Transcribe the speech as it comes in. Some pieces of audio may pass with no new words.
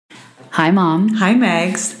Hi, Mom. Hi,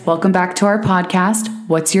 Megs. Welcome back to our podcast,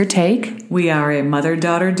 What's Your Take? We are a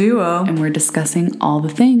mother-daughter duo. And we're discussing all the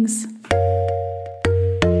things.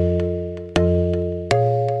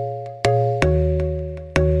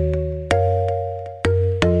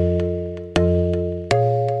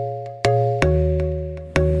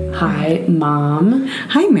 Hi, Mom.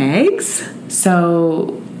 Hi, Megs.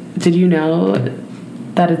 So, did you know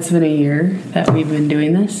that it's been a year that we've been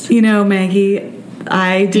doing this? You know, Maggie,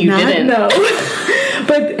 I did not know.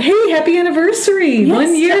 But hey, happy anniversary! Yes,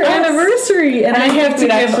 1 year anniversary, and I have to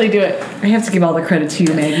actually do it. I have to give all the credit to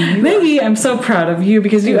you, Maggie. Maggie, I'm so proud of you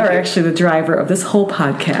because you are actually the driver of this whole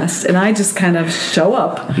podcast, and I just kind of show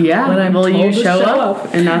up. Yeah, when I'm told you to show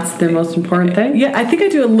up, and that's the most important thing. Yeah, I think I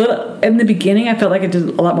do a little. In the beginning, I felt like I did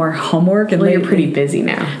a lot more homework, and lately, you're pretty busy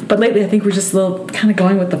now. But lately, I think we're just a little kind of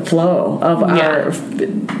going with the flow of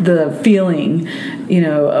the feeling,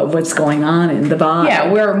 of what's going on in the body.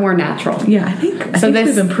 Yeah, we're more natural. Yeah, I think this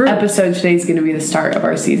we've improved. Episode today is going to be the start of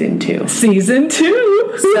our season 2. Season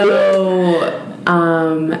 2. So,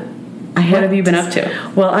 what have you been up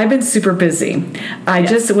to? Well, I've been super busy. I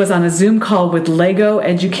just was on a Zoom call with Lego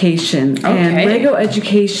Education. Okay. And Lego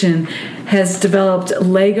Education has developed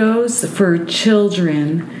Legos for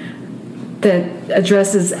children that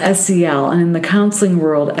addresses SEL. And in the counseling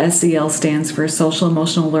world, SEL stands for Social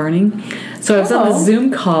Emotional Learning. So I was on the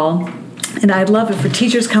Zoom call. And I'd love it for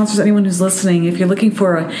teachers, counselors, anyone who's listening. If you're looking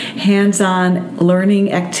for a hands-on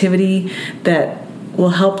learning activity that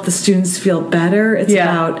will help the students feel better, it's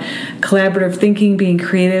about collaborative thinking, being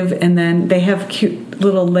creative, and then they have cute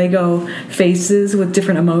little Lego faces with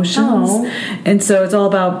different emotions. And so it's all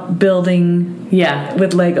about building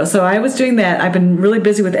with Lego. So I was doing that. I've been really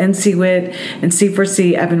busy with NCWIT and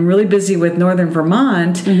C4C. I've been really busy with Northern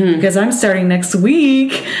Vermont because I'm starting next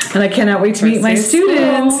week, and I cannot wait to meet my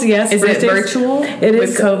students. School. Yes, is it virtual? It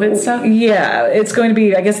is with COVID stuff. Yeah, it's going to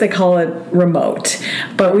be. I guess they call it remote,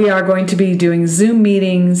 but we are going to be doing Zoom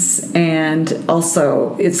meetings, and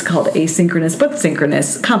also it's called asynchronous but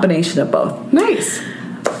synchronous, combination of both. Nice.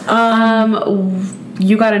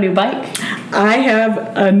 You got a new bike? I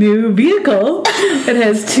have a new vehicle. It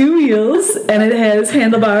has 2 wheels, and it has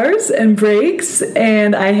handlebars and brakes,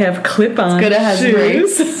 and I have clip-on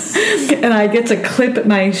shoes. And I get to clip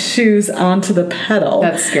my shoes onto the pedal.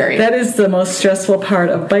 That's scary. That is the most stressful part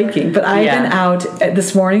of biking. But I've been out.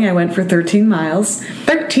 This morning I went for 13 miles.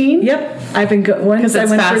 13? Yep. I've been once I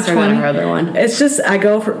went for 20. Than our other one. It's just I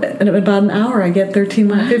go for about an hour. I get 13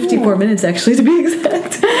 miles, 54 minutes actually to be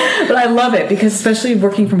exact. But I love it because especially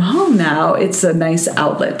working from home now, it's a nice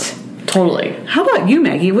outlet. Totally. How about you,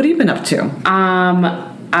 Maggie? What have you been up to?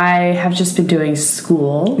 I have just been doing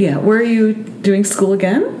school. Yeah. Where are you doing school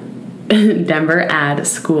again? Denver Ad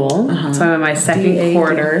School. So I'm in my second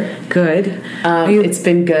quarter. Good. It's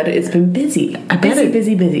been good. It's been busy.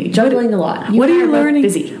 Busy. Juggling a lot. What are you learning?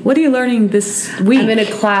 Busy. What are you learning this week? I'm in a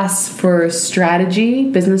class for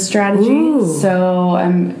business strategy. Ooh. So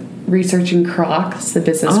I'm researching Crocs, the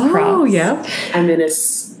business Crocs. Oh, yeah. I'm in a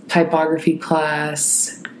typography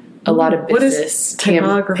class. A lot of business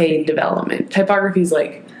campaign development. Typography is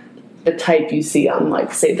like the type you see on,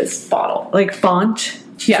 like, say, this bottle. Like font?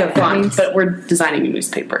 Yeah, font. But we're designing a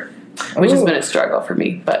newspaper, which has been a struggle for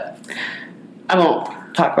me. But I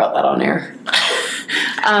won't talk about that on air.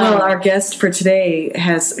 Well, our guest for today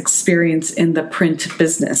has experience in the print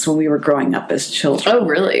business when we were growing up as children. Oh,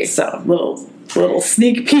 really? So, little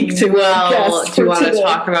sneak peek to our guest. Do you want to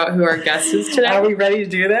talk about who our guest is today? Are we ready to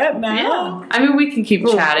do that now? Yeah. I mean, we can keep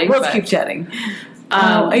chatting. Let's keep chatting.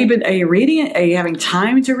 Are you reading it? Are you having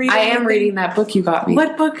time to read it? I am reading that book you got me.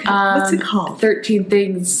 What book? What's it called? 13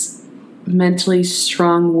 Things Mentally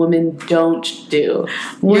Strong Women Don't Do.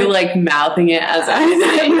 You're like mouthing it as I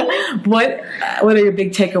say. What are your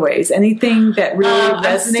big takeaways? Anything that really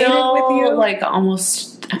resonated with you? Like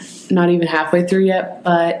almost not even halfway through yet,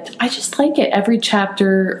 but I just like it. Every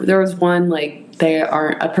chapter, there was one like they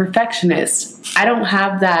aren't a perfectionist. I don't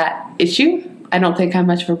have that issue. I don't think I'm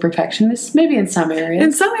much of a perfectionist. Maybe in some areas.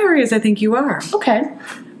 In some areas, I think you are. Okay.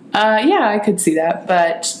 Yeah, I could see that.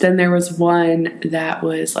 But then there was one that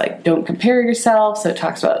was like, don't compare yourself. So it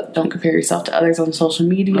talks about don't compare yourself to others on social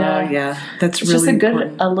media. Oh, yeah. That's it's really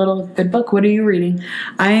just a little good book. What are you reading?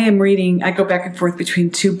 I go back and forth between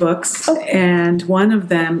 2 books. Oh. And one of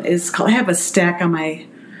them is called, I have a stack on my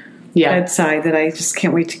bedside that I just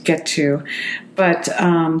can't wait to get to. But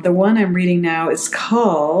the one I'm reading now is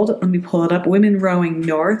called, let me pull it up, Women Rowing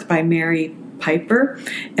North by Mary Piper.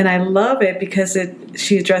 And I love it because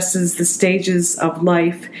she addresses the stages of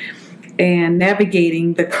life and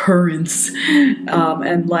navigating the currents in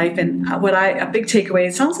life. And a big takeaway,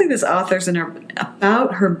 it sounds like this author's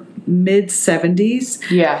about her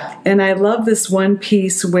mid-70s. Yeah. And I love this one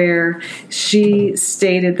piece where she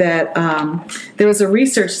stated that there was a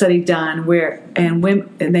research study done and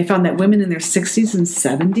they found that women in their 60s and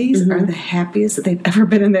 70s are the happiest that they've ever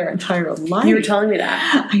been in their entire life. You were telling me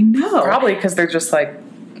that. I know. Probably because they're just like,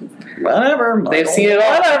 whatever. They've seen it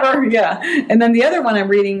all. Whatever. Yeah. And then the other one I'm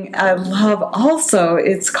reading, I love also.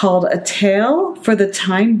 It's called A Tale for the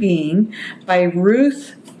Time Being by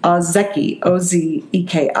Ruth Ozeki,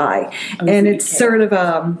 Ozeki. And it's sort of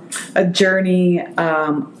a journey,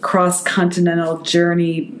 cross-continental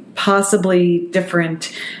journey, possibly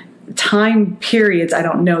different time periods. I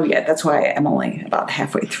don't know yet. That's why I'm only about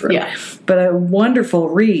halfway through. Yeah. But a wonderful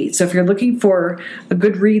read. So if you're looking for a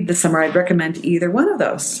good read this summer, I'd recommend either one of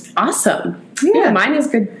those. Awesome. Yeah. Mine is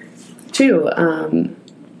good too.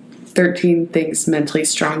 13 Things Mentally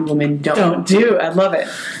Strong Women Don't Do. I love it.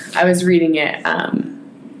 I was reading it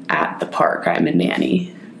at the park. I'm a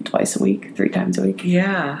nanny twice a week, 3 times a week.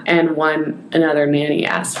 Yeah. And another nanny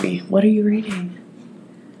asked me, "What are you reading?"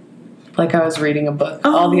 Like I was reading a book.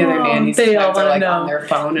 All the other nannies they all are like know. on their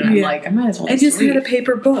phone, and I'm like, I might as well. I just had a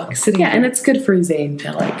paper book sitting. Yeah, there. and it's good for Zane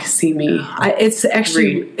to like see me. It's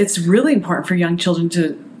actually it's really important for young children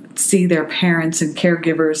to see their parents and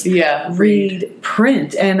caregivers read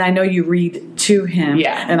print. And I know you read to him.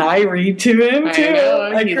 Yeah. And I read to him too.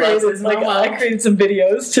 I created some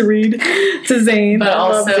videos to read to Zane. But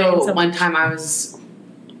also one time I was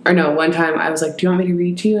like, "Do you want me to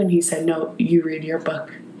read to you?" And he said, "No, you read your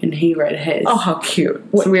book." And he read his. Oh, how cute.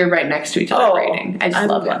 So we were right next to each other reading. I just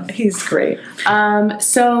love him. He's great.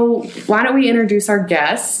 So why don't we introduce our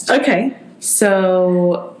guest? Okay.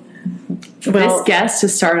 So this guest to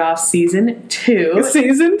start off season 2.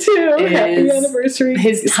 Season 2. Happy anniversary.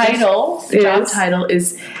 His job title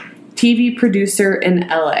is TV producer in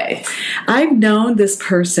LA. I've known this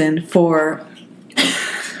person for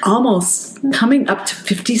almost coming up to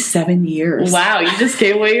 57 years. Wow, you just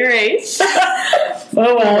gave away your age.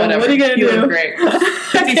 Oh, well, whatever. What are you going to do? Look great.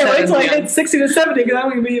 I can't wait till I hit 60 to 70 because I'm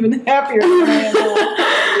going to be even happier than I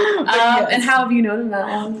am now. And how have you known him that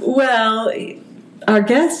long? Well, our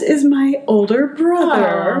guest is my older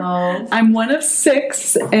brother. Aww. I'm one of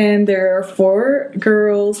 6, and there are 4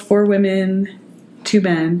 girls, 4 women, 2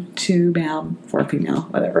 men, 2 male, 4 female,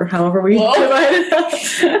 whatever, however we divide it up.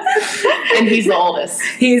 And he's the oldest.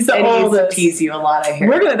 He's the oldest. He tease you a lot, I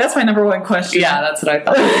hear. That's my number 1 question. Yeah, that's what I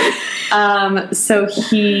thought. So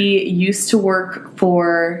he used to work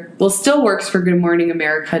still works for Good Morning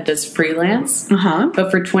America, does freelance.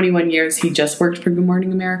 But for 21 years, he just worked for Good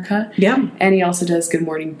Morning America. Yeah. And he also does Good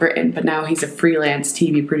Morning Britain, but now he's a freelance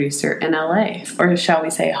TV producer in LA, or shall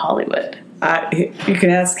we say Hollywood. You can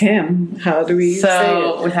ask him. How do we say it?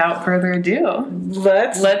 So, without further ado,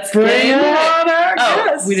 let's bring on our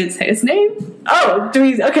guest. We didn't say his name. Oh, do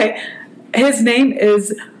we? Okay. His name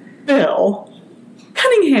is Bill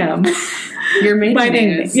Cunningham. Your maiden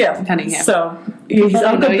name is Cunningham. So, he's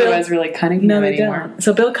Uncle Bill. You guys really Cunningham anymore. Don't.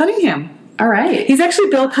 So, Bill Cunningham. All right. He's actually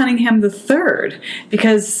Bill Cunningham III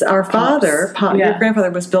because our father, your grandfather,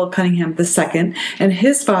 was Bill Cunningham II, and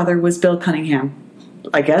his father was Bill Cunningham.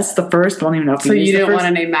 I guess the first. I don't even know if so. You didn't want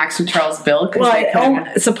to name Max and Charles Bill? Well,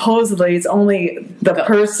 supposedly it's only the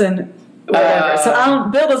person. Whatever. So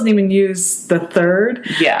Bill doesn't even use the third.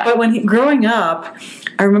 Yeah. But growing up,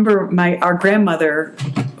 I remember our grandmother,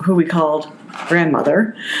 who we called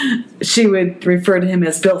grandmother, she would refer to him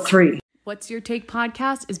as Bill III. What's Your Take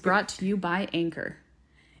podcast is brought to you by Anchor.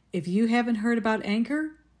 If you haven't heard about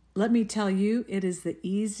Anchor, let me tell you, it is the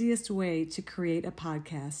easiest way to create a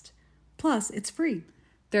podcast. Plus, it's free.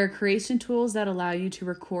 There are creation tools that allow you to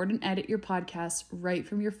record and edit your podcast right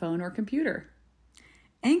from your phone or computer.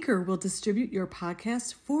 Anchor will distribute your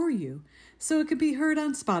podcast for you, so it can be heard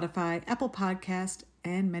on Spotify, Apple Podcast,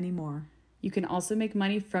 and many more. You can also make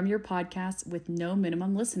money from your podcast with no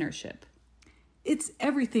minimum listenership. It's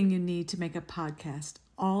everything you need to make a podcast,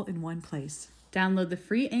 all in one place. Download the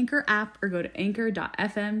free Anchor app or go to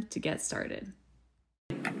anchor.fm to get started.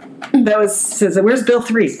 Where's Bill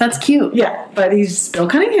III? That's cute. Yeah, but he's Bill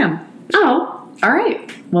Cunningham. Oh, all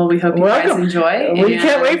right. Well, we hope you guys enjoy. We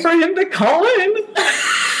can't wait for him to call in.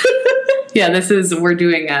 Yeah, we're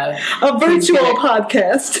doing a virtual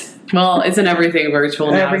podcast. Well, isn't everything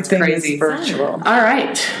virtual now? Everything it's crazy. Is virtual. All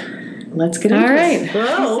right. Let's get into it.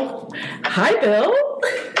 Well, hi, Bill.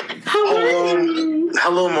 How are you?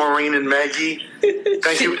 Hello, Maureen and Maggie.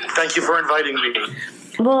 Thank you for inviting me.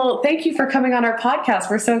 Well, thank you for coming on our podcast.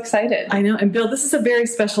 We're so excited. I know. And Bill, this is a very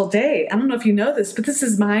special day. I don't know if you know this, but this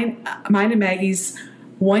is mine and Maggie's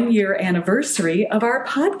 1-year anniversary of our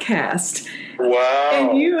podcast. Wow.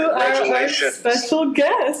 And you are our Congratulations. special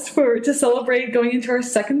guest to celebrate going into our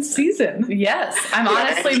second season. Yes. I'm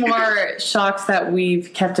honestly more shocked that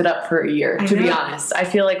we've kept it up for a year, to be honest. I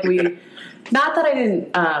feel like not that I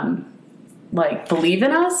didn't believe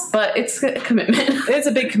in us, but it's a commitment. It's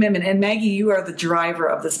a big commitment. And Maggie, you are the driver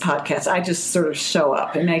of this podcast. I just sort of show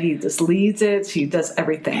up, and Maggie just leads it. She does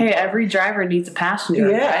everything. Hey, every driver needs a passenger,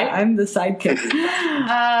 right? I'm the sidekick.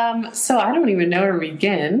 So I don't even know where to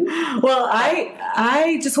begin. Well,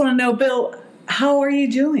 I just want to know, Bill, how are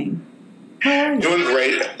you doing? Doing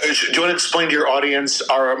great. Do you want to explain to your audience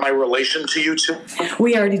my relation to you two?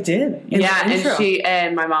 We already did.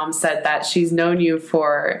 And my mom said that she's known you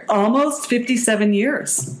for almost 57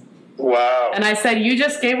 years. Wow. And I said, you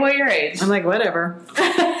just gave away your age. I'm like, whatever.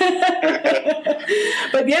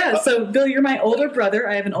 But yeah, so Bill, you're my older brother.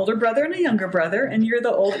 I have an older brother and a younger brother, and you're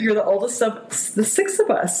the oldest of the 6 of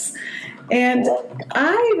us. And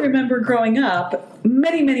I remember growing up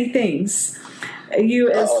many, many things. Here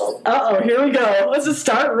we go. Let's just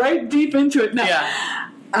start right deep into it. No. Yeah.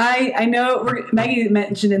 I know Maggie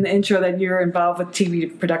mentioned in the intro that you're involved with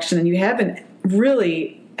TV production, and you have been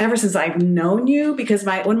really ever since I've known you, because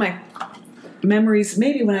one of my memories,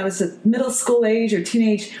 maybe when I was a middle school age or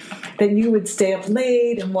teenage, that you would stay up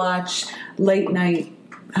late and watch late night,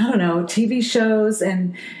 TV shows.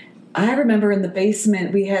 And I remember in the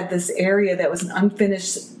basement, we had this area that was an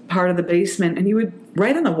unfinished part of the basement, and you would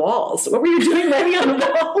write on the walls. What were you doing writing on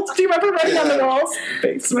the walls? Do you remember writing on the walls?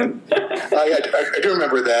 Basement. I do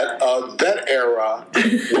remember that. That era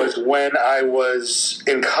was when I was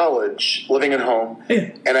in college, living at home,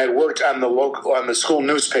 and I worked on the school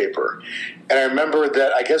newspaper. And I remember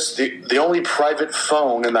that I guess the only private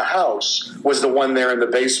phone in the house was the one there in the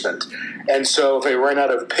basement. And so if I ran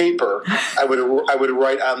out of paper, I would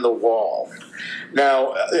write on the wall.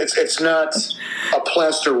 Now it's not a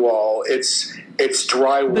plaster wall; it's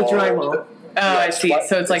drywall. The drywall. I see.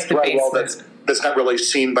 So it's like the basement. That's not really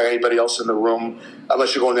seen by anybody else in the room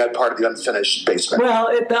unless you go in that part of the unfinished basement. Well,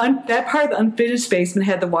 that part of the unfinished basement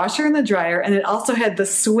had the washer and the dryer, and it also had the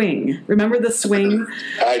swing. Remember the swing?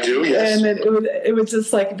 I do, yes. And it would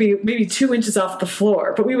just be maybe 2 inches off the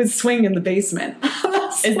floor, but we would swing in the basement.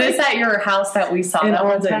 Is this at your house that we saw in that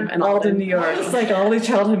Alden, one time? In Alden, New York. It's like all these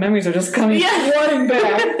childhood memories are just coming flooding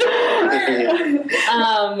back.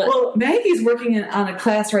 Well, Maggie's working on a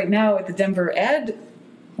class right now at the Denver Ad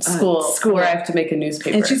School where I have to make a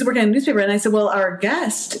newspaper. And she's working on a newspaper. And I said, well, our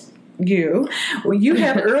guest, you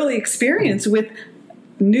have early experience with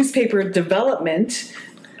newspaper development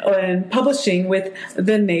and publishing with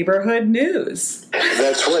the Neighborhood News.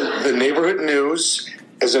 That's right. The Neighborhood News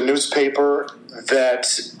is a newspaper that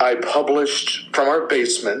I published from our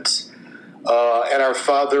basement. And our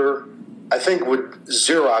father, I think, would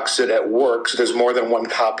Xerox it at work, so there's more than one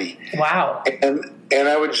copy. Wow. And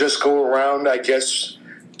I would just go around, I guess,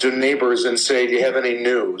 to neighbors and say, do you have any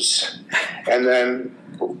news? And then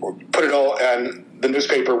put it all on the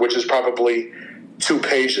newspaper, which is probably 2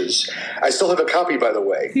 pages. I still have a copy, by the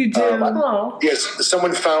way. You do? Yes,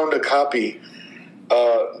 someone found a copy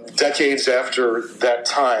decades after that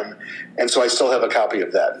time, and so I still have a copy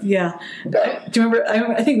of that. Yeah. Do you remember?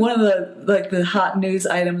 I think one of the hot news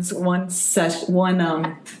items, one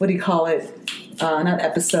what do you call it? Not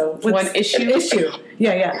episode. One issue. Issue.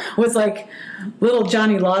 Yeah. Was like little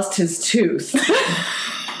Johnny lost his tooth.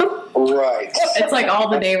 Right. It's like all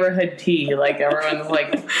the neighborhood tea. Like everyone's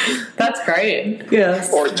like, that's great.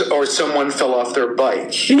 Yes. Or someone fell off their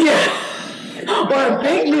bike. Yeah. Or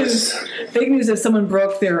big news if someone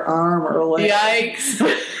broke their arm or like. Yikes.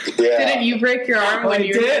 Yeah. Didn't you break your arm when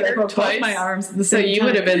you were did. I there broke both my arms at the So same you time.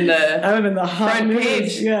 would have been I would have been the hot front news.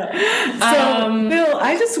 page. Yeah. So, Bill,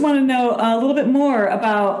 I just want to know a little bit more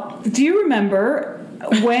about, do you remember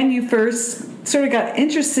when you first sort of got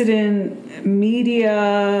interested in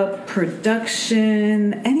media,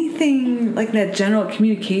 production, anything like that general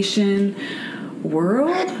communication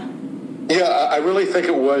world? Yeah, I really think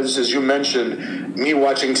it was, as you mentioned, me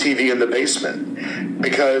watching TV in the basement.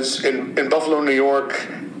 Because in Buffalo, New York,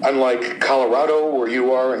 unlike Colorado, where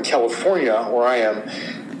you are, and California, where I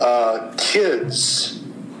am, kids,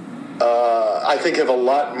 I think, have a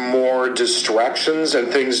lot more distractions and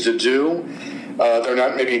things to do. They're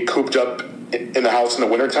not maybe cooped up in the house in the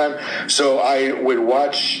wintertime. So I would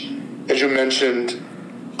watch, as you mentioned,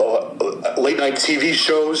 late night TV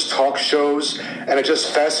shows, talk shows, and it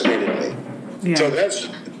just fascinated me. Yeah. So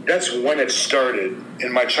that's when it started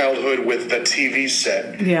in my childhood with the TV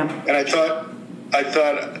set. Yeah. And I thought,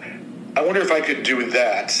 I wonder if I could do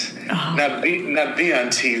that. Not be on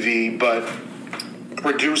TV, but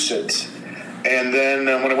produce it. And then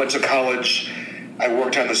when I went to college, I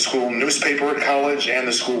worked on the school newspaper at college and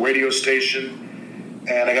the school radio station.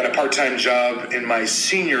 And I got a part-time job in my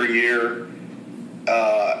senior year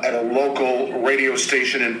at a local radio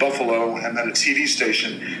station in Buffalo, and then a TV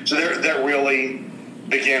station. So that really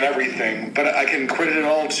began everything. But I can credit it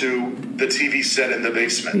all to the TV set in the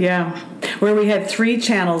basement. Yeah, where we had 3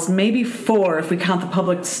 channels, maybe 4 if we count the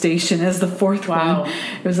public station as the 4th Wow. one.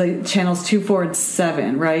 It was like channels 2, 4, and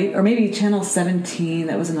 7, right? Or maybe channel 17,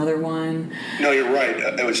 that was another one. No, you're right.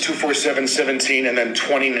 It was 247, 17, and then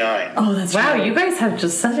 29. Oh, that's Wow, right. you guys have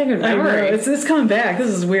just such a good I know, memory. it's coming back. This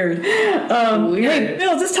is weird. Hey,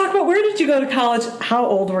 Bill, just talk about, where did you go to college? How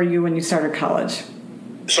old were you when you started college?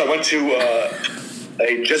 So I went to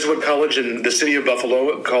a Jesuit college in the city of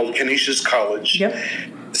Buffalo called Canisius College. Yep.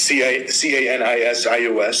 Canisius.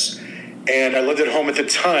 And I lived at home at the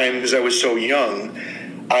time because I was so young.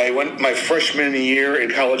 I went my freshman year in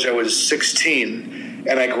college, I was 16,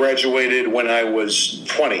 and I graduated when I was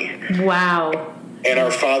 20. Wow. And our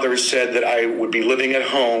father said that I would be living at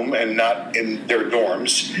home and not in their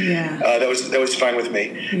dorms. Yeah. That was fine with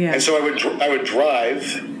me. Yeah. And so I would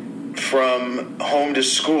drive from home to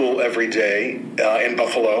school every day in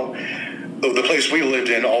Buffalo. The place we lived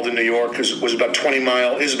in, Alden, New York, was about 20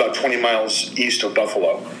 miles east of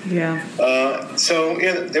Buffalo. Yeah. So I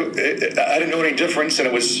didn't know any difference, and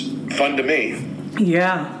it was fun to me.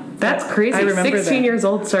 Yeah. That's crazy. I remember 16 that. years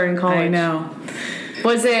old starting college. I know.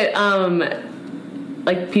 Was it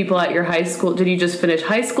like people at your high school? Did you just finish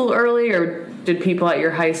high school early, or did people at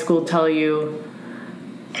your high school tell you?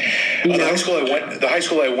 The high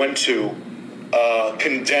school I went to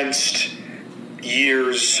condensed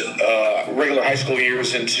years, regular high school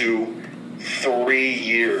years, into 3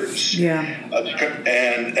 years. Yeah.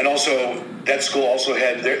 And also that school also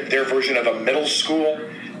had their version of a middle school.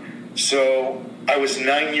 So I was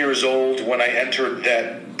 9 years old when I entered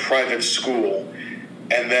that private school,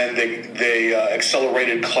 and then they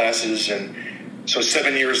accelerated classes, and so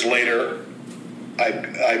 7 years later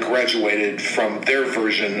I graduated from their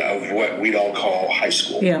version of what we'd all call high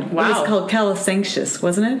school. Yeah. Wow. It was called Calisanctius,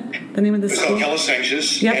 wasn't it? The name of the It's school? called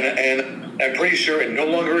Calisanctius, Yep. and I'm pretty sure it no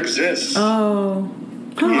longer exists. Oh.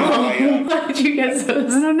 Yeah, Why did you get so?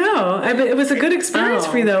 I don't know. But it was a good experience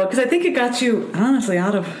for you, though, because I think it got you, honestly,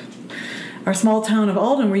 out of our small town of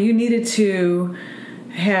Alden, where you needed to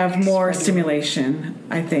have more stimulation,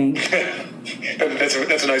 I think.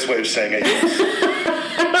 That's a nice way of saying it.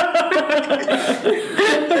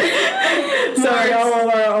 Sorry, all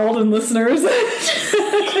of our Alden listeners. All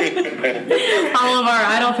of our,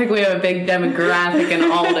 I don't think we have a big demographic in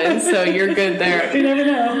Alden, so you're good there. You never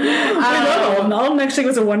know. I love Alden. Alden actually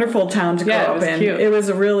was a wonderful town to grow Yeah, it up was in. cute. It was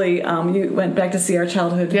a really, you went back to see our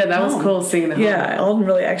childhood Yeah, that was home. cool seeing the home. Yeah, Alden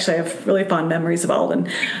really, actually, I have really fond memories of Alden.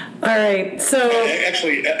 All right, so...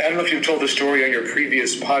 Actually, I don't know if you've told the story on your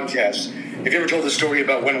previous podcast. Have you ever told the story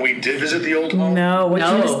about when we did visit the old home? No,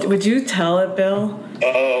 No. would you tell it, Bill?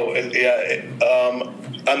 Oh, yeah.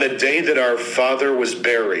 On the day that our father was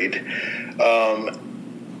buried,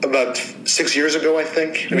 about 6 years ago, I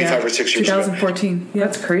think, maybe 5 or 6 years ago. 2014. Yeah,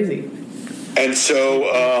 That's crazy. And so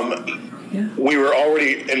yeah. we were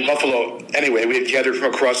already in Buffalo. Anyway, we had gathered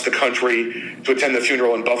from across the country to attend the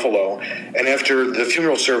funeral in Buffalo. And after the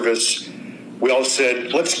funeral service, we all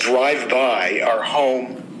said, let's drive by our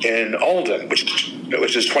home in Alden,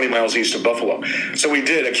 which is 20 miles east of Buffalo. So we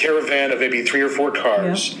did a caravan of maybe 3 or 4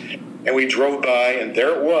 cars, and we drove by, and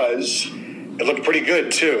there it was. It looked pretty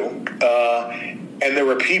good, too. And there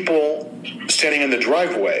were people standing in the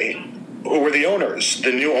driveway who were the owners,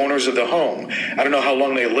 the new owners of the home. I don't know how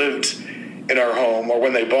long they lived in our home or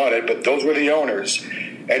when they bought it, but those were the owners.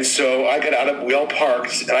 And so we all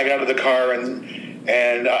parked, and I got out of the car,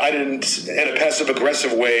 and I didn't, in a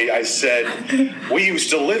passive-aggressive way, I said, we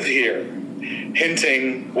used to live here,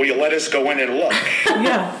 hinting, will you let us go in and look?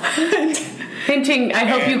 Yeah. Hinting, I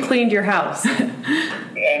hope you cleaned your house.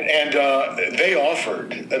 And they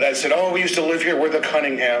offered. And I said, we used to live here. We're the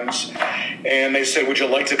Cunninghams. And they said, would you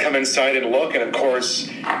like to come inside and look? And, of course,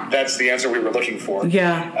 that's the answer we were looking for.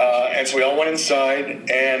 Yeah. And so we all went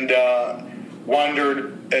inside and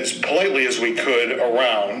wandered as politely as we could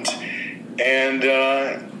around. And,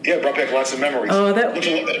 it brought back lots of memories. Oh,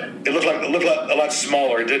 it looked a lot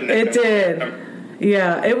smaller, didn't it? It did.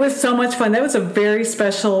 Yeah, it was so much fun. That was a very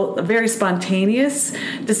special, a very spontaneous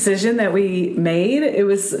decision that we made. It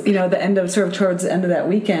was, towards the end of that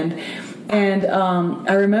weekend. And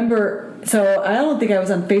I remember, so I don't think I was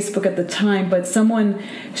on Facebook at the time, but someone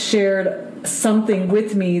shared something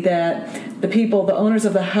with me that the owners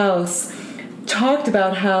of the house, talked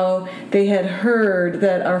about how they had heard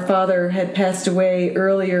that our father had passed away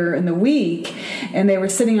earlier in the week, and they were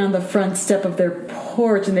sitting on the front step of their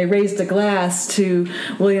porch, and they raised a glass to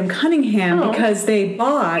William Cunningham because they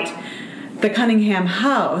bought the Cunningham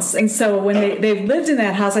house. And so when they've lived in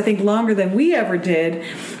that house, I think longer than we ever did,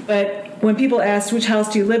 but when people asked, which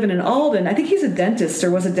house do you live in Alden, I think he's a dentist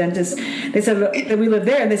or was a dentist, they said that we live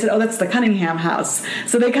there, and they said, oh, that's the Cunningham house.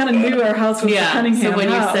 So they kind of knew our house was the Cunningham house. So when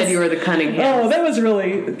you said you were the Cunningham. Oh, that was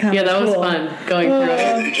really kind of cool. Yeah, that was fun going through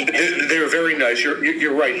it. They were very nice.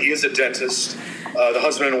 You're right. He is a dentist. The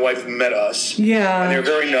husband and wife met us. Yeah. And they're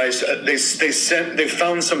very nice. They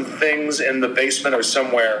found some things in the basement or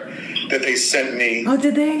somewhere that they sent me. Oh,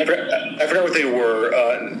 did they? I forgot what they were.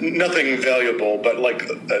 Nothing valuable, but like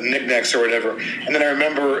knickknacks or whatever. And then I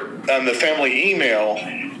remember on the family email,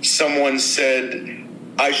 someone said,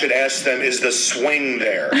 I should ask them, is the swing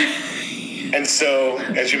there? And so,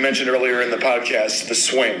 as you mentioned earlier in the podcast, the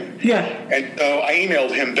swing. Yeah. And so I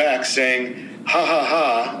emailed him back saying, ha ha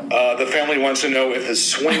ha, the family wants to know if the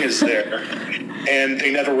swing is there. And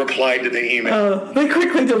they never replied to the email. Oh, they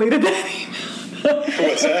quickly deleted that.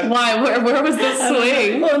 What's that? Why? Where was the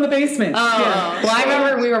swing? Well, in the basement. Oh. Yeah. Well, I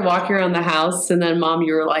remember we were walking around the house, and then, Mom,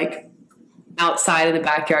 you were like outside in the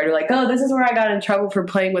backyard. You're like, oh, this is where I got in trouble for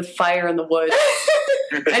playing with fire in the woods.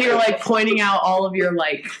 And you're like pointing out all of your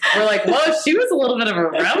like, we're like, whoa, she was a little bit of a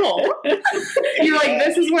rebel. You're like,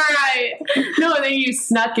 this is where no, and then you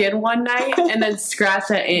snuck in one night and then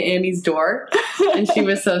scratched at Aunt Annie's door, and she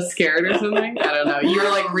was so scared or something. I don't know. You were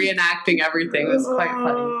like reenacting everything. It was quite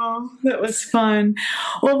funny. That was fun.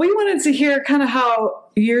 Well, we wanted to hear kind of how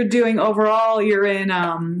you're doing overall. You're in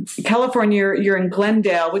California. You're in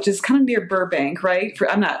Glendale, which is kind of near Burbank, right?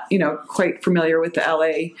 I'm not, quite familiar with the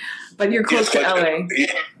LA, but you're close to LA.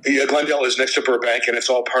 Yeah, Glendale is next to Burbank, and it's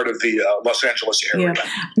all part of the Los Angeles area. Yeah.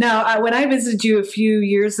 Now, when I visited you a few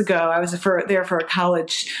years ago, I was there for a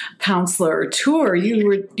college counselor tour.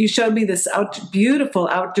 You showed me this beautiful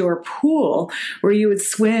outdoor pool where you would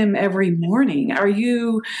swim every morning. Are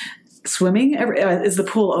you swimming? Is the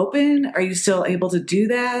pool open? Are you still able to do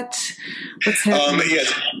that? What's happening?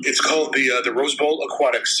 Yes, it's called the Rose Bowl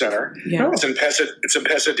Aquatic Center. Yeah. It's in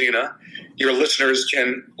Pasadena. Your listeners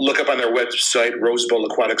can look up on their website, Rose Bowl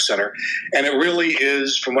Aquatic Center. And it really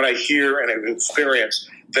is, from what I hear and have experienced,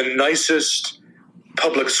 the nicest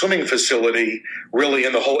public swimming facility really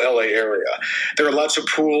in the whole LA area. There are lots of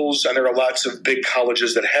pools, and there are lots of big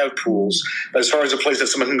colleges that have pools. But as far as a place that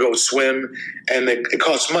someone can go swim, and it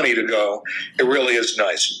costs money to go, it really is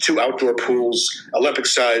nice. 2 outdoor pools, Olympic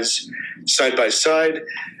size, side by side.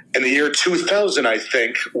 In the year 2000, I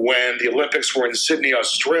think, when the Olympics were in Sydney,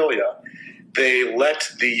 Australia, they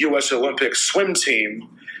let the U.S. Olympic swim team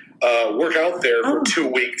work out there for 2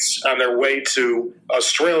 weeks on their way to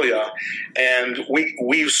Australia. And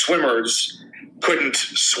we swimmers couldn't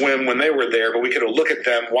swim when they were there, but we could look at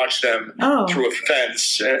them, watch them through a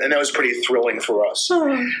fence, and that was pretty thrilling for us.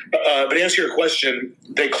 But to answer your question,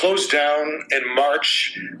 they closed down in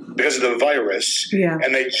March because of the virus,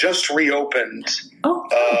 and they just reopened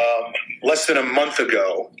less than a month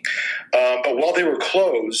ago. But while they were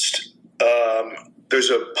closed, there's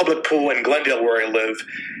a public pool in Glendale where I live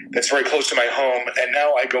that's very close to my home, and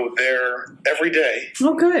now I go there every day.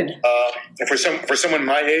 Oh, good. And for someone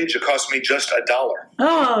my age, it costs me just $1.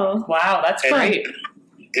 Oh, wow, that's great.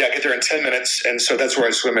 Yeah, I get there in 10 minutes, and so that's where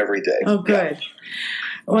I swim every day. Oh, good.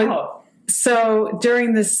 Yeah. Wow. So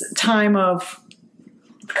during this time of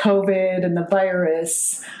COVID and the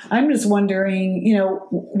virus, I'm just wondering,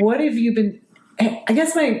 what have you been,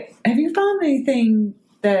 have you found anything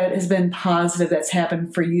that has been positive that's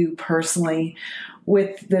happened for you personally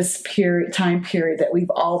with this time period that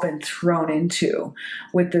we've all been thrown into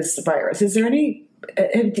with this virus? Is there have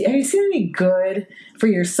you seen any good for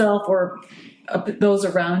yourself or those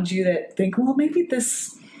around you that think, well, maybe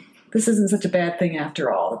this isn't such a bad thing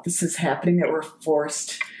after all, that this is happening, that we're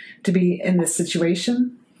forced to be in this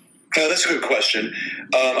situation? That's a good question.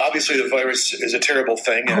 Obviously, the virus is a terrible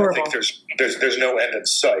thing, and Horrible. I think there's no end in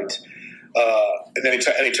sight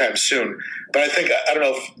anytime soon. But I think, I don't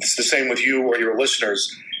know if it's the same with you or your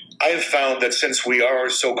listeners, I have found that since we are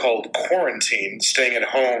so-called quarantined, staying at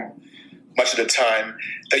home much of the time,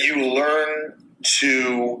 that you learn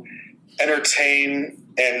to entertain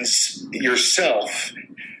yourself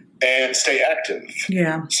and stay active.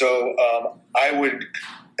 Yeah. So I would,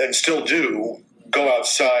 and still do, go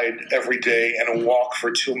outside every day and walk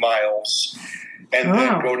for 2 miles and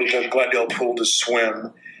then go to the Glendale pool to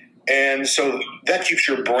swim. And so that keeps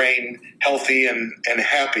your brain healthy and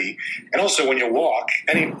happy. And also when you walk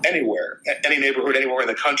anywhere, any neighborhood, anywhere in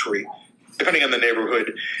the country, depending on the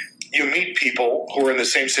neighborhood, you meet people who are in the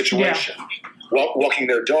same situation, walking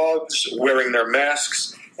their dogs, wearing their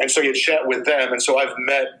masks, and so you chat with them. And so I've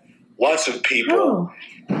met lots of people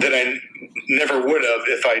that I never would have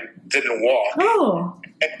if I didn't walk. Oh.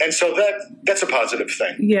 And so that's a positive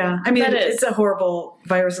thing. Yeah. I mean, it's a horrible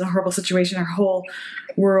virus and a horrible situation our whole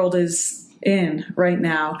world is in right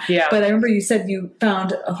now. Yeah. But I remember you said you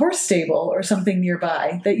found a horse stable or something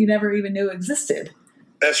nearby that you never even knew existed.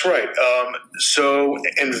 That's right. So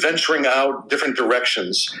in venturing out different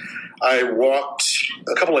directions, I walked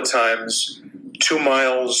a couple of times 2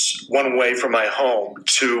 miles one way from my home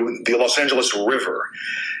to the Los Angeles River.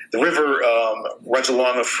 The river runs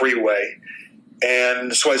along a freeway.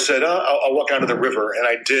 And so I said, I'll walk down to the river. And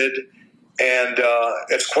I did. And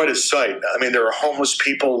it's quite a sight. I mean, there are homeless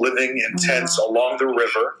people living in tents along the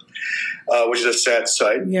river, which is a sad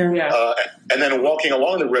sight. Yeah. And then walking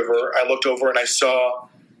along the river, I looked over and I saw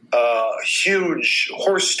huge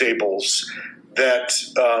horse stables that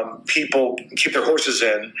people keep their horses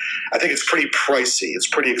in. I think it's pretty pricey. It's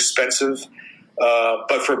pretty expensive.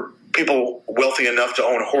 But for people wealthy enough to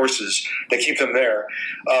own horses, they keep them there.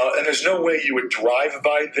 And there's no way you would drive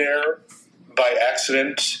by there by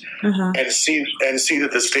accident and see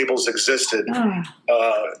that the stables existed.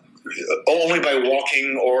 Only by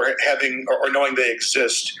walking or having or knowing they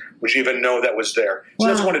exist would you even know that was there. So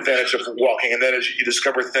that's one advantage of walking, and that is you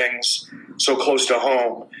discover things so close to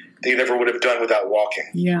home that you never would have done without walking.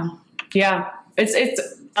 Yeah. Yeah. It's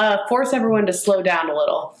force everyone to slow down a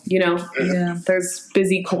little, you know? Yeah. There's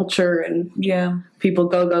busy culture and people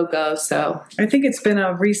go. So I think it's been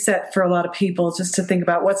a reset for a lot of people just to think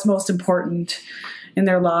about what's most important in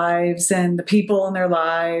their lives and the people in their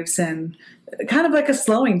lives, and kind of like a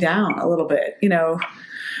slowing down a little bit, you know?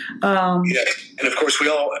 And of course we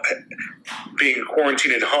all, being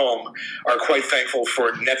quarantined at home, are quite thankful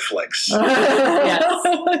for Netflix. yes,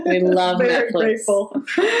 we love Very Netflix. Grateful.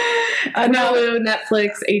 Hulu,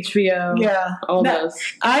 Netflix, HBO, all those.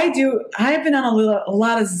 I've been on a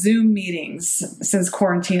lot of Zoom meetings since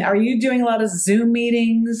quarantine. Are you doing a lot of Zoom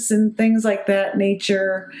meetings and things like that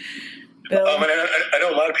nature? Bill? I know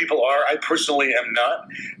a lot of people are. I personally am not,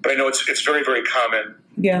 but I know it's very, very common.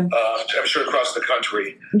 Yeah. I'm sure across the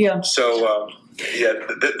country. Yeah. So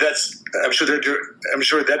that's. I'm sure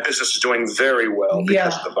that business is doing very well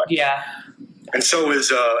because of the virus. Yeah. And so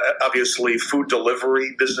is obviously food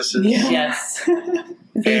delivery businesses. Yes. Food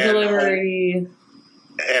delivery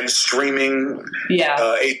and streaming. Yeah.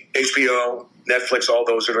 HBO, Netflix, all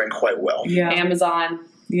those are doing quite well. Yeah. Amazon.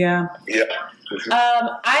 Yeah. Yeah.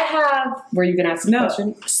 I have. Were you going to ask a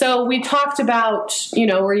question? So we talked about,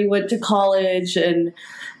 where you went to college and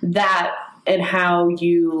that, and how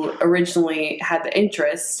you originally had the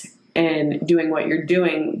interest in doing what you're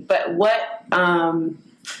doing. But what,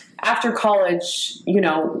 after college,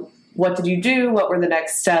 what did you do? What were the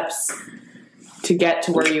next steps to get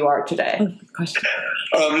to where you are today? Question.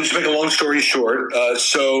 To make a long story short,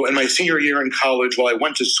 so in my senior year in college, while I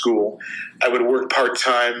went to school, I would work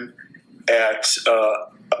part-time at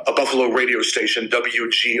a Buffalo radio station,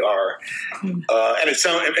 WGR. And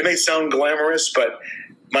it may sound glamorous, but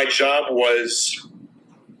my job was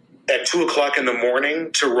at 2:00 in the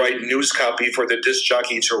morning to write news copy for the disc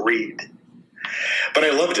jockey to read. But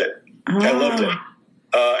I loved it. I loved it.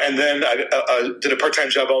 And then I did a part-time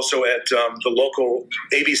job also at the local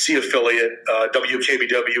ABC affiliate,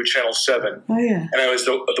 WKBW Channel 7. Oh, yeah. And I was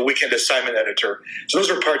the weekend assignment editor. So those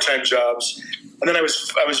were part-time jobs. And then I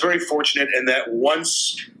was very fortunate in that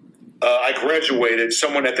once I graduated,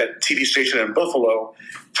 someone at that TV station in Buffalo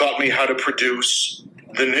taught me how to produce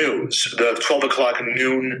the news, the 12 o'clock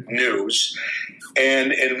noon news.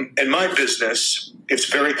 And in my business, it's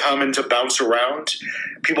very common to bounce around.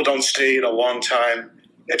 People don't stay in a long time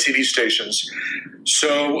at TV stations.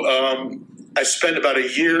 So I spent about a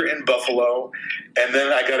year in Buffalo, and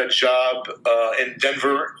then I got a job in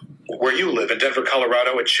Denver, where you live, in Denver,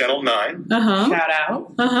 Colorado, at Channel 9. Shout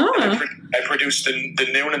out. I produced the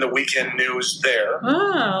noon and the weekend news there.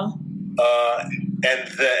 Oh.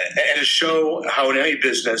 And to show how in any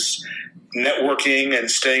business, networking and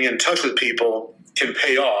staying in touch with people can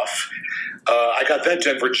pay off. I got that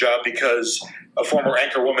Denver job because a former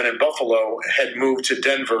anchor woman in Buffalo had moved to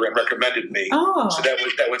Denver and recommended me. Oh. So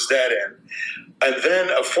that was that end. And then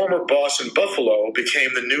a former boss in Buffalo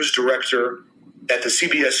became the news director at the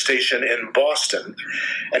CBS station in Boston.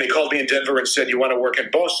 And he called me in Denver and said, "You want to work in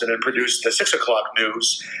Boston and produce the 6 o'clock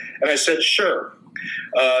news?" And I said, "Sure."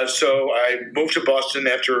 So I moved to Boston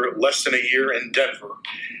after less than a year in Denver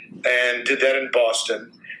and did that in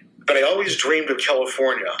Boston. But I always dreamed of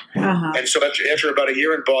California. And so after about a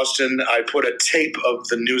year in Boston, I put a tape of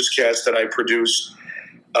the newscast that I produced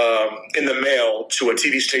in the mail to a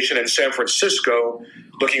TV station in San Francisco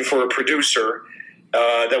looking for a producer.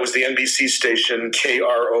 That was the NBC station,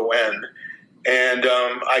 KRON. And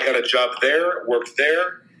I got a job there, worked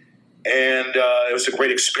there, and it was a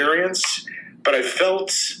great experience. But I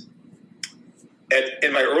felt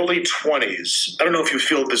in my early 20s, I don't know if you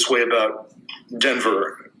feel this way about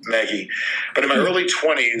Denver, Maggie, but in my early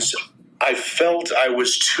 20s, I felt I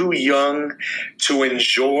was too young to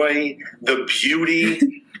enjoy the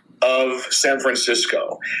beauty of San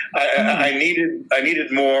Francisco. I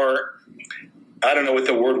needed more. I don't know what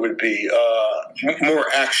the word would be. More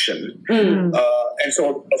action. And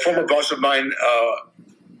so a former boss of mine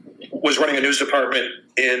was running a news department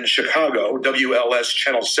in Chicago, WLS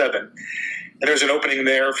Channel 7. And there was an opening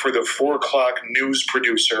there for the 4 o'clock news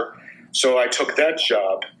producer. So I took that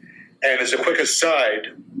job. And as a quick aside,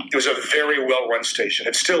 it was a very well-run station.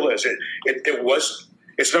 It still is.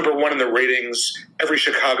 It's number 1 in the ratings. Every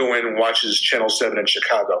Chicagoan watches Channel 7 in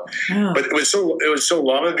Chicago. Oh. But it was so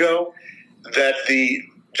long ago that the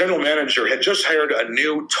general manager had just hired a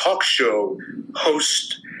new talk show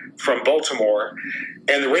host from Baltimore,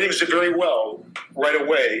 and the ratings did very well right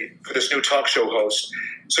away for this new talk show host.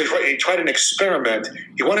 So he tried an experiment.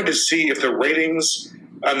 He wanted to see if the ratings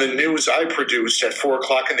on the news I produced at 4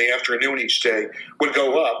 o'clock in the afternoon each day would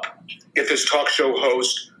go up if this talk show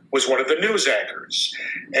host was one of the news anchors.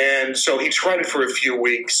 And so he tried it for a few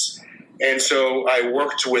weeks, and so I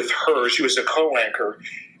worked with her. She was a co-anchor.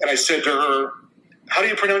 And I said to her, "How do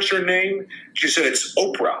you pronounce your name?" She said, "It's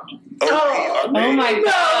Oprah." Oh my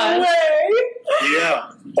God. No way.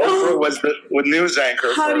 Yeah. Oprah was the news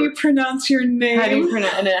anchor. How do you pronounce your name? How do you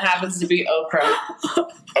pronounce? And it happens to be Oprah.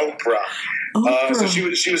 Oprah. So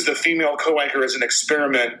she was the female co-anchor as an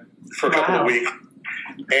experiment for a couple of weeks.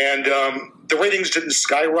 And the ratings didn't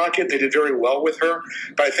skyrocket. They did very well with her.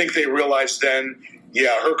 But I think they realized then,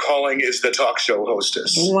 her calling is the talk show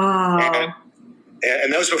hostess. Wow.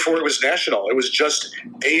 And that was before it was national. It was just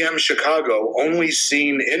AM Chicago, only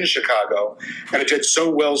seen in Chicago. And it did so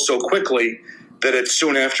well so quickly that it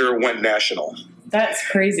soon after went national. That's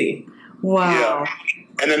crazy. Wow. Yeah.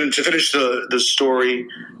 And then to finish the story,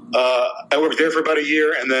 I worked there for about a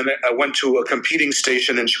year, and then I went to a competing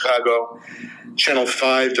station in Chicago, Channel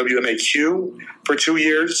 5 WMAQ, for 2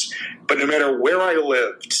 years. But no matter where I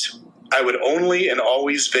lived, I would only and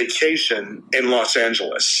always vacation in Los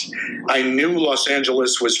Angeles. I knew Los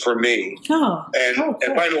Angeles was for me. And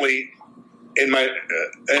finally, in my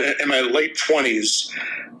late 20s,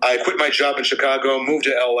 I quit my job in Chicago, moved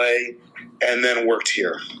to LA, and then worked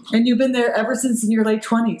here. And you've been there ever since in your late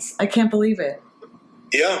 20s. I can't believe it.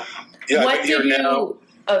 Yeah. What did you... Now.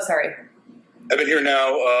 Oh, sorry. I've been here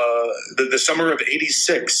now. The summer of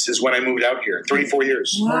 '86 is when I moved out here. 34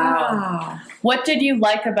 years. Wow. What did you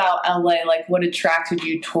like about LA? Like, what attracted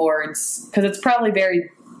you towards? Because it's probably very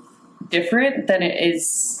different than it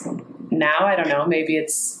is now. I don't know. Maybe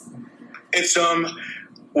it's.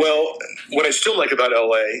 Well, what I still like about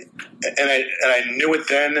LA, and I knew it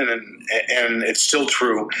then, and it's still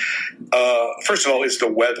true. First of all, is the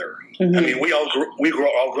weather. Mm-hmm. I mean, we all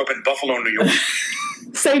grew up in Buffalo, New York.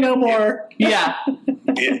 Say no more. Yeah.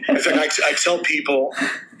 In fact, I tell people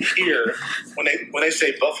here when they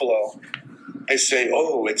say Buffalo, I say,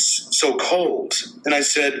 "Oh, it's so cold," and I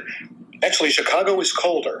said, "Actually, Chicago is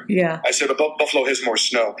colder." Yeah. I said, "But Buffalo has more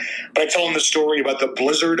snow." But I tell them the story about the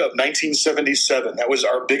blizzard of 1977. That was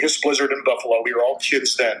our biggest blizzard in Buffalo. We were all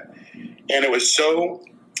kids then, and it was so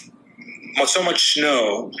much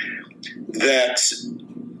snow that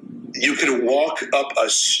you could walk up a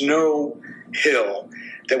snow hill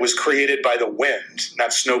that was created by the wind,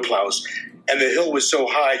 not snowplows. And the hill was so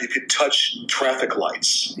high you could touch traffic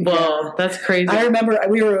lights. Whoa, that's crazy. I remember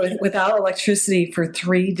we were without electricity for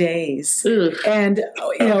 3 days. Ugh. And,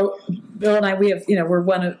 Bill and I, we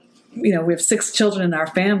have 6 children in our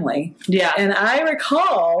family. Yeah. And I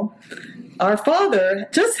recall our father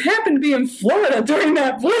just happened to be in Florida during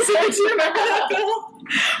that blizzard. Do you remember that, Bill?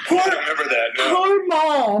 I don't remember that. No. Poor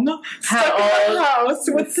mom stuck in the house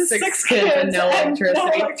with the 6 kids and no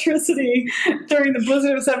electricity during the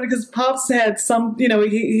blizzard of 7 because Pops had some,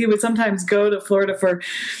 he would sometimes go to Florida for,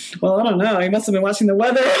 well, I don't know, he must have been watching the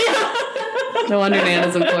weather. No wonder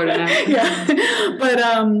Nana's in Florida now. Yeah. But,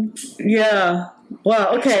 yeah. Wow,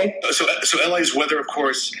 okay. So LA's weather, of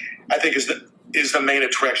course, I think is the main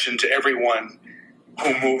attraction to everyone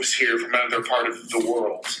who moves here from another part of the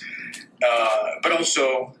world. But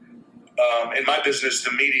also, in my business,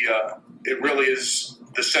 the media, it really is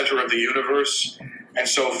the center of the universe. And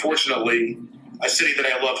so, fortunately, a city that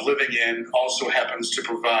I love living in also happens to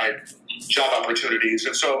provide job opportunities.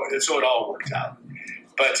 And so it all worked out.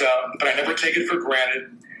 but I never take it for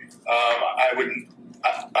granted.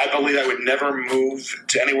 I believe I would never move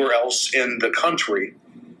to anywhere else in the country.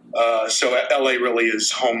 So LA really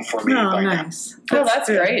is home for me. Oh, nice. Oh, that's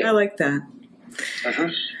great. I like that.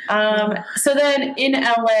 So then in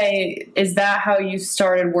LA, is that how you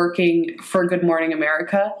started working for Good Morning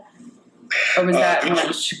America? Or was that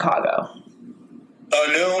in Chicago?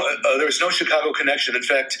 No, there was no Chicago connection. In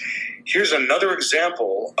fact, here's another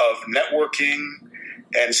example of networking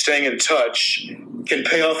and staying in touch can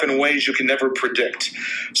pay off in ways you can never predict.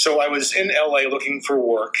 So I was in LA looking for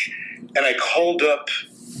work, and I called up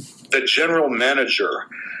the general manager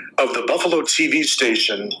of the Buffalo TV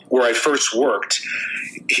station where I first worked.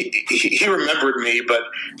 He remembered me, but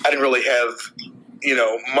I didn't really have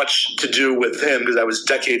much to do with him because I was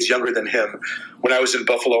decades younger than him when I was in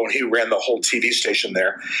Buffalo, and he ran the whole TV station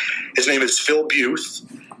there. His name is Phil Buth.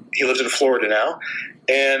 He lives in Florida now.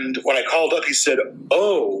 And when I called up, he said,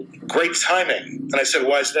 "Oh, great timing." And I said,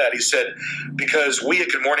 "Why is that?" He said, "Because we at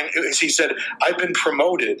Good Morning," he said, "I've been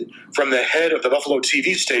promoted from the head of the Buffalo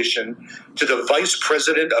TV station to the vice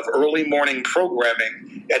president of early morning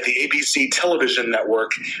programming at the ABC television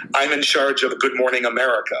network. I'm in charge of Good Morning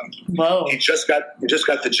America." Whoa. He just got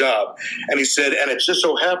the job. And he said, "And it just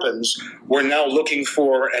so happens we're now looking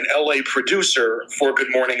for an LA producer for Good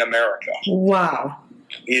Morning America." Wow.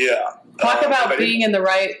 Yeah. Talk about being in the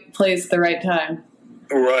right place at the right time.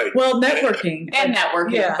 Right. Well, networking. And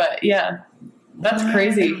networking, but yeah. That's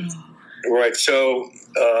crazy. Right. So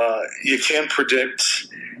you can't predict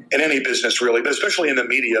in any business, really, but especially in the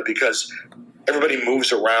media, because everybody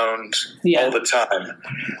moves around all the time.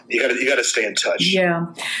 You got to stay in touch. Yeah.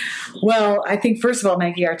 Well, I think, first of all,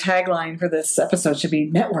 Maggie, our tagline for this episode should be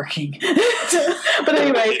networking. But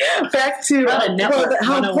anyway, back to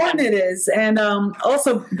how important it is. And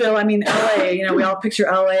also, Bill, I mean, LA, we all picture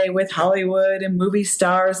LA with Hollywood and movie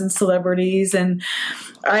stars and celebrities. And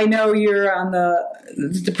I know you're on the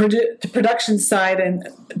production side and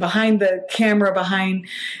behind the camera, behind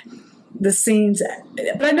the scenes,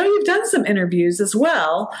 but I know you've done some interviews as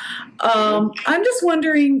well. I'm just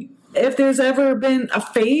wondering if there's ever been a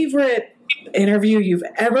favorite interview you've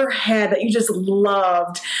ever had that you just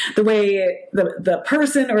loved, the way the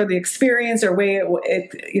person or the experience or way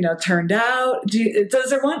it turned out. Is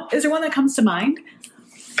there one that comes to mind?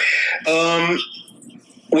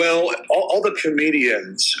 Well, all the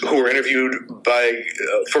comedians who were interviewed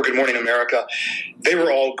for Good Morning America, they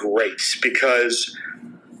were all great, because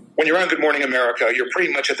when you're on Good Morning America, you're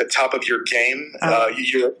pretty much at the top of your game.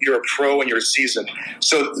 You're a pro and you're seasoned.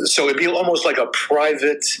 So it'd be almost like a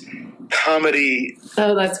private comedy.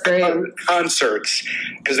 Oh, that's great. Concerts,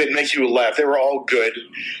 because they'd make you laugh. They were all good.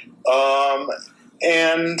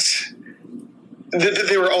 And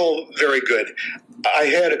they were all very good. I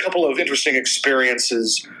had a couple of interesting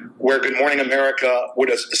experiences where Good Morning America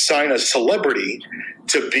would assign a celebrity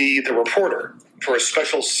to be the reporter for a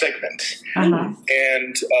special segment.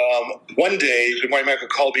 And one day, Good Morning America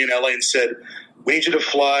called me in LA and said, "We need you to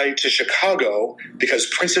fly to Chicago because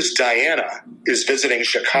Princess Diana is visiting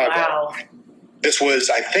Chicago." Wow. This was,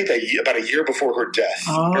 I think, about a year before her death,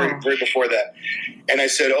 very before that. And I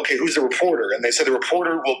said, "Okay, who's the reporter?" And they said, "The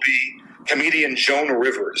reporter will be comedian Joan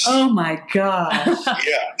Rivers." Oh, my gosh.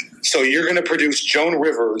 Yeah. So you're going to produce Joan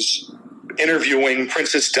Rivers interviewing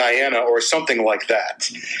Princess Diana or something like that.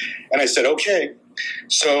 And I said, okay.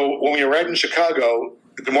 So when we arrived in Chicago,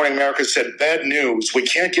 Good Morning America said, "Bad news. We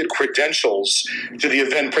can't get credentials to the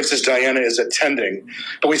event Princess Diana is attending,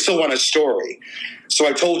 but we still want a story." So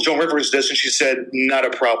I told Joan Rivers this, and she said, "Not a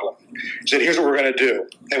problem." She said, "Here's what we're going to do."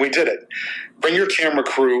 And we did it. Bring your camera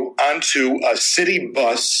crew onto a city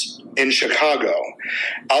bus in Chicago.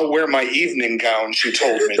 I'll wear my evening gown, she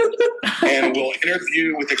told me, and we'll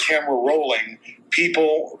interview with the camera rolling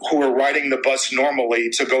people who are riding the bus normally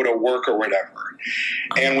to go to work or whatever.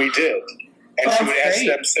 And we did. And she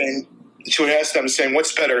would ask them saying,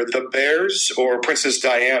 "What's better, the Bears or Princess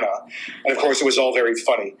Diana?" And of course, it was all very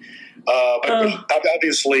funny. But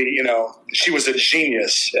obviously, she was a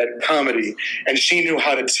genius at comedy, and she knew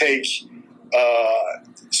how to take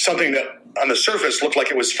something that on the surface looked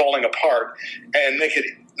like it was falling apart and make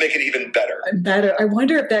it even better. I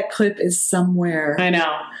wonder if that clip is somewhere. I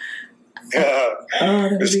know. That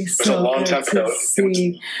would be so it was a long time ago. It was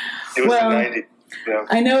the 90s. Yeah.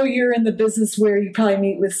 I know you're in the business where you probably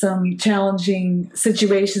meet with some challenging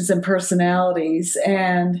situations and personalities,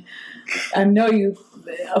 and I know you,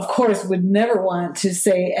 of course, would never want to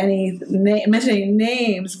say mention any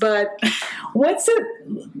names, but what's it?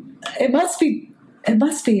 It must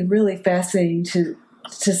be really fascinating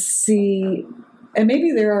to see and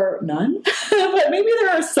maybe there are none, but maybe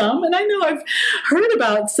there are some. And I know I've heard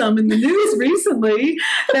about some in the news recently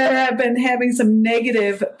that have been having some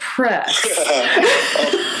negative press.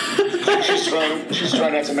 She's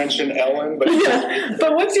trying not to mention Ellen, but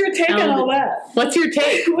But what's your take on all that? What's your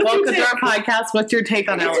take? Welcome to our take? podcast. What's your take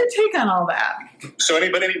on Ellen? What's your take on all that? So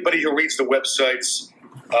anybody who reads the websites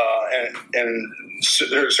and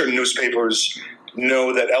certain newspapers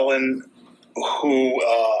know that Ellen, who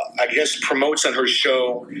I guess promotes on her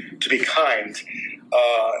show to be kind,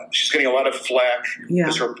 she's getting a lot of flack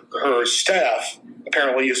because her staff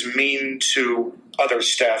apparently is mean to other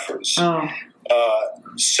staffers.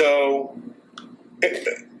 So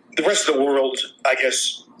the rest of the world, I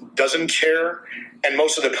guess, doesn't care, and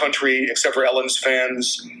most of the country, except for Ellen's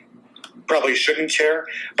fans, probably shouldn't care.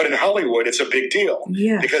 But in Hollywood, it's a big deal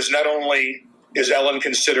because not only is Ellen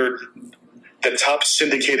considered the top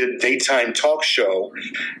syndicated daytime talk show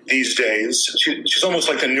these days, she's almost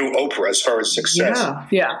like the new Oprah as far as success.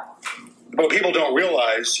 Yeah. But what people don't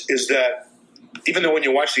realize is that even though when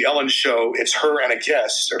you watch the Ellen show, it's her and a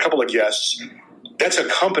guest, or a couple of guests, that's a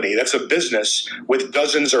company, that's a business with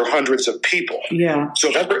dozens or hundreds of people. Yeah. So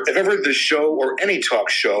if ever the show or any talk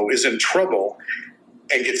show is in trouble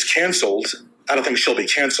and gets canceled, I don't think she'll be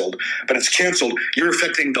canceled, but it's canceled, you're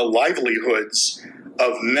affecting the livelihoods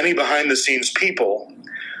of many behind-the-scenes people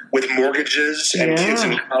with mortgages and kids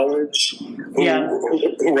in college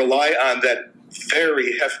who rely on that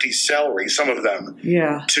very hefty salary, some of them,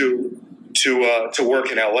 to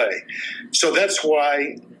work in LA. So that's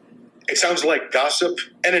why it sounds like gossip,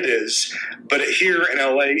 and it is, but here in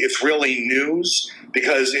LA, it's really news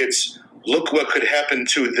because it's look what could happen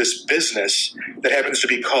to this business that happens to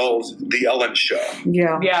be called The Ellen Show.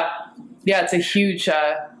 Yeah, it's a huge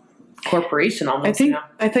corporation almost.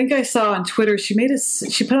 I think I saw on Twitter she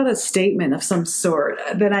put out a statement of some sort.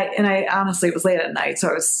 Then I honestly, it was late at night, so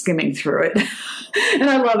I was skimming through it. And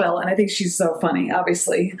I love Ellen. I think she's so funny,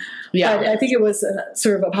 obviously. Yeah, but I think it was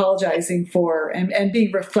sort of apologizing for and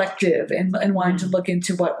being reflective and wanting to look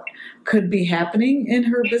into what could be happening in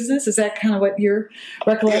her business. Is that kind of what your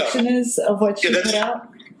recollection is of what she put out?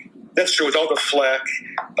 That's true. With all the flack,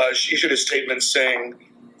 she issued a statement saying,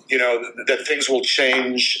 that things will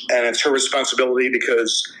change and it's her responsibility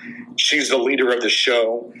because she's the leader of the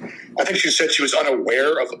show. I think she said she was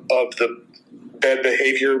unaware of the bad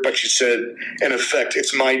behavior, but she said, in effect,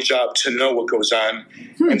 it's my job to know what goes on,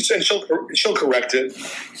 and she'll correct it,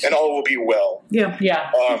 and all will be well. Yeah.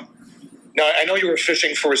 Now, I know you were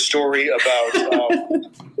fishing for a story about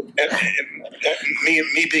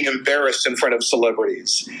me being embarrassed in front of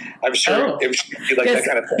celebrities. I'm sure you like that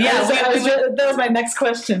kind of thing. Yeah, that was my next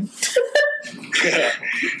question.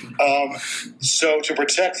 So to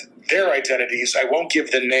protect their identities, I won't give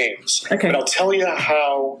the names, but I'll tell you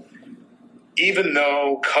how, even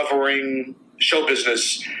though covering show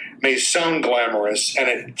business may sound glamorous, and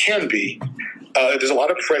it can be, there's a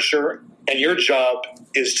lot of pressure, and your job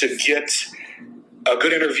is to get a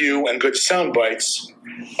good interview and good sound bites,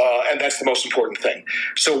 and that's the most important thing.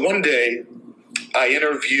 So one day, I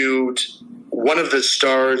interviewed one of the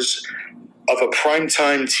stars of a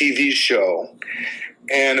primetime TV show,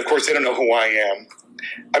 and of course, they don't know who I am.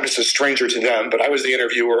 I'm just a stranger to them, but I was the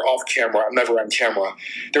interviewer off camera. I'm never on camera.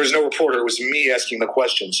 There was no reporter. It was me asking the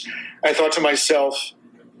questions. I thought to myself,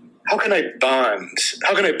 how can I bond?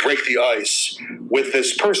 How can I break the ice with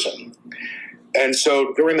this person? And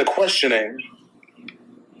so during the questioning,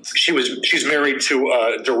 she's married to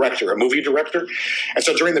a director, a movie director. And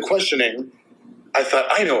so during the questioning, I thought,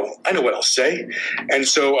 I know what I'll say. And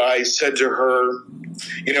so I said to her,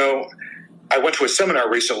 I went to a seminar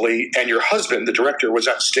recently, and your husband, the director, was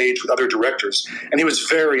on stage with other directors, and he was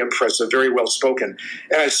very impressive, very well-spoken.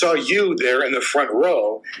 And I saw you there in the front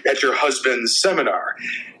row at your husband's seminar.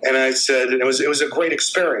 And I said, and it was a great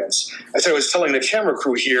experience. I said, I was telling the camera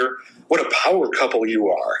crew here, what a power couple you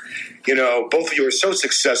are. Both of you are so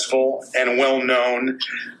successful and well-known,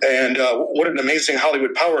 and what an amazing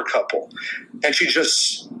Hollywood power couple. And she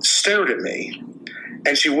just stared at me,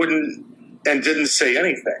 and she didn't say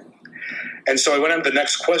anything. And so I went on to the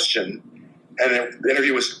next question, and the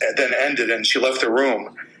interview was then ended, and she left the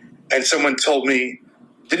room. And someone told me,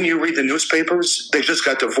 didn't you read the newspapers? They just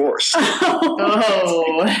got divorced.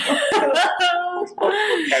 Oh.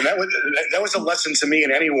 And that was a lesson to me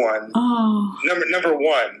and anyone. Oh. Number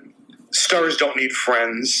one, stars don't need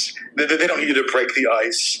friends. They don't need you to break the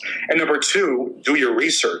ice. And number two, do your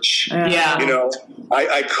research. Yeah.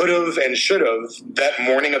 I could have and should have, that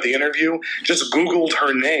morning of the interview, just Googled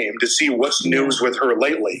her name to see what's news with her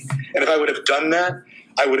lately. And if I would have done that,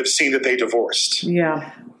 I would have seen that they divorced.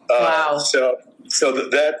 Yeah. Wow. So So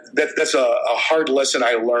that's a hard lesson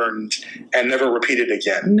I learned and never repeated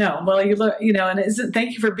again. No, well, and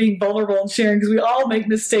thank you for being vulnerable and sharing, because we all make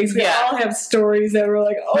mistakes. We all have stories that we're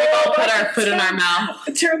like, we all put our foot in our mouth.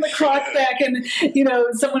 Turn the clock back, and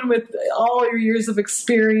someone with all your years of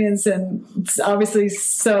experience and obviously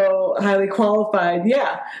so highly qualified.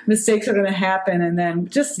 Yeah, mistakes are going to happen, and then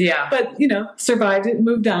but survived it,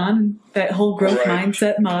 moved on, and that whole growth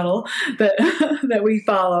mindset model that we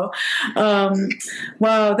follow.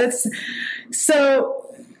 Wow, that's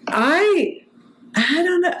so. I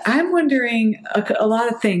don't know. I'm wondering a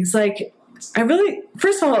lot of things. Like,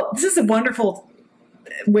 first of all, this is a wonderful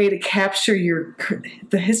way to capture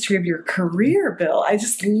the history of your career, Bill. I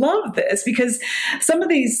just love this, because some of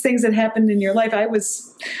these things that happened in your life, I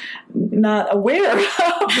was not aware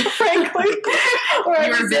of, frankly. Or I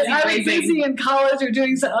was busy in college or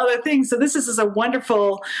doing some other things. So this is a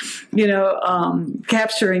wonderful,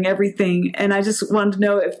 capturing everything. And I just wanted to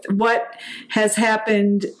know what has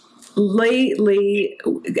happened lately.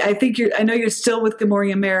 I know you're still with Good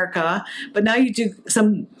Morning America, but now you do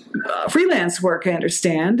some freelance work, I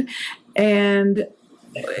understand. And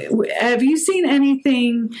have you seen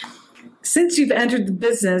anything since you've entered the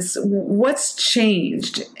business? What's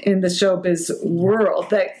changed in the showbiz world,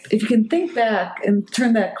 that if you can think back and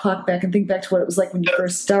turn that clock back and think back to what it was like when you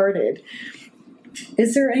first started,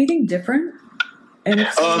 is there anything different?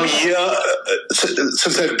 Since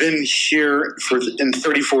I've been here for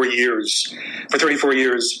 34 years,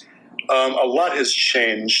 a lot has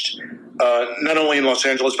changed, not only in Los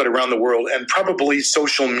Angeles but around the world, and probably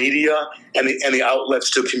social media and the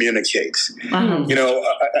outlets to communicate.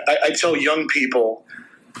 I tell young people,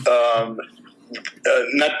 not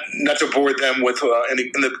to bore them with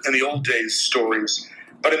in the old days stories,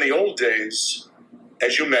 but in the old days,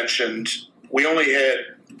 as you mentioned, we only had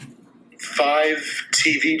 5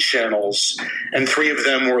 TV channels, and 3 of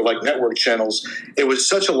them were like network channels. It was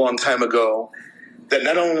such a long time ago that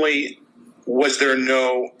not only was there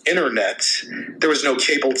no internet, there was no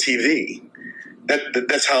cable TV.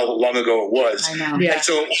 That's how long ago it was. I know. Yeah.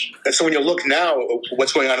 And so when you look now,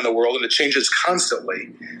 what's going on in the world, and it changes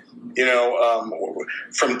constantly.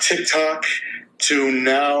 From TikTok to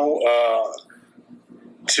now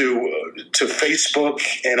to Facebook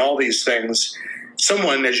and all these things.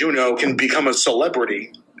 Someone, as you know, can become a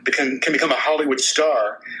celebrity, can become a Hollywood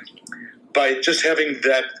star by just having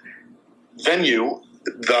that venue,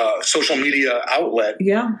 the social media outlet.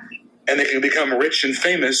 Yeah. And they can become rich and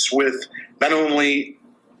famous with not only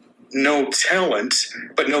no talent,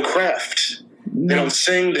 but no craft. No. They don't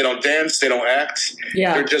sing, they don't dance, they don't act.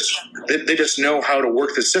 Yeah. They just know how to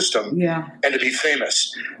work the system and to be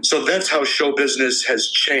famous. So that's how show business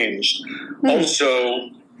has changed.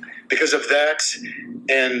 Also, because of that,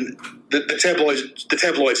 and the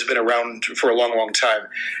tabloids have been around for a long, long time.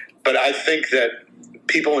 But I think that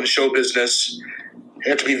people in show business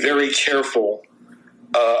have to be very careful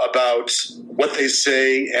about what they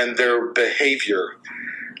say and their behavior.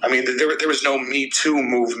 I mean, there was no Me Too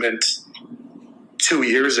movement 2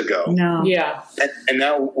 years ago. No. Yeah. And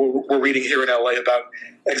now we're reading here in LA about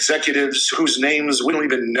executives whose names we don't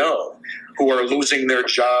even know, who are losing their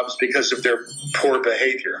jobs because of their poor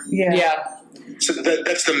behavior. Yeah. So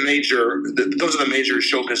that's those are the major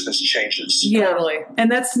show business changes. Yeah, totally.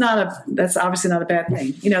 And that's obviously not a bad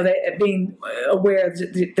thing. They being aware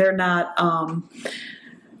that they're not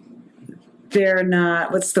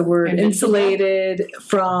what's the word, insulated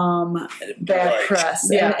from bad press.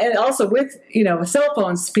 Yeah. And also with cell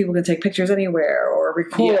phones, people can take pictures anywhere or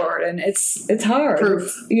record, and it's hard.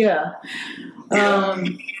 Proof. Yeah.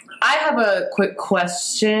 I have a quick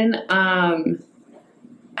question.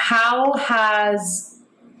 How has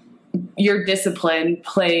your discipline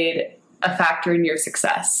played a factor in your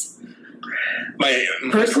success? My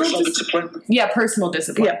personal discipline? Yeah, personal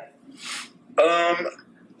discipline. Yeah.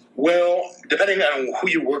 Well, depending on who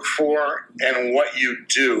you work for and what you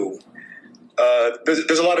do,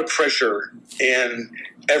 there's a lot of pressure in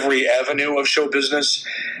every avenue of show business.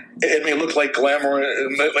 It may look like glamour.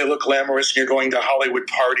 It may look glamorous, and you're going to Hollywood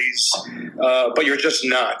parties, but you're just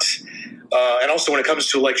not. And also, when it comes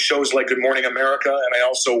to like shows like Good Morning America, and I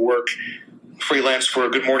also work freelance for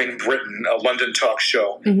Good Morning Britain, a London talk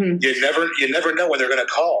show. Mm-hmm. You never know when they're going to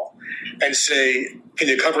call and say, "Can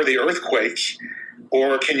you cover the earthquake?"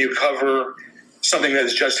 Or can you cover something that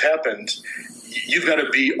has just happened? You've got to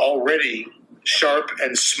be already sharp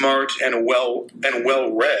and smart and well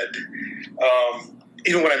read.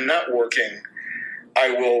 Even when I'm not working, I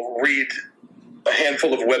will read a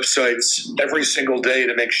handful of websites every single day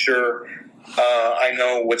to make sure I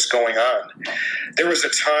know what's going on. There was a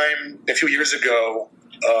time a few years ago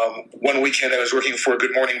one weekend I was working for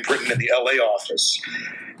Good Morning Britain in the LA office,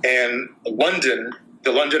 and the London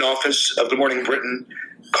office of Good Morning Britain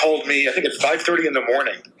called me, I think at 5:30 in the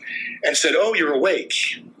morning, and said, "Oh, you're awake."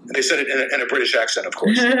 And they said it in a British accent, of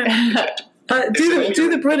course. Do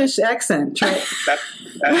the British accent. Try.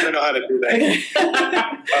 I don't know how to do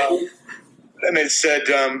that. And they said,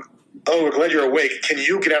 "Oh, we're glad you're awake. Can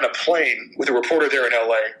you get on a plane with a reporter there in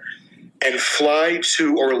LA and fly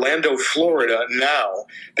to Orlando, Florida now,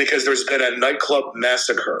 because there's been a nightclub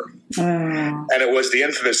massacre." And it was the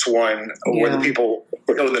infamous one where the people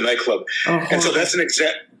were killed in the nightclub. And so that's an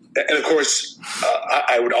example. And of course,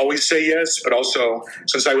 I would always say yes, but also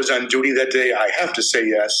since I was on duty that day, I have to say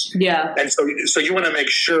yes. Yeah. And so you want to make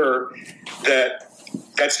sure that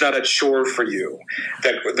that's not a chore for you,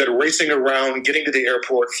 that racing around, getting to the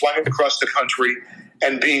airport, flying across the country,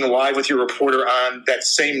 and being live with your reporter on that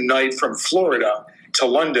same night from Florida to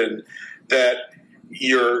London, that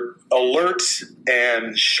you're alert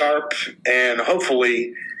and sharp, and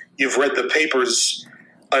hopefully you've read the papers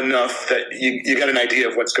enough that you got an idea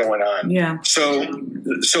of what's going on. Yeah. So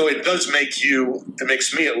it does it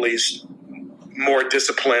makes me at least more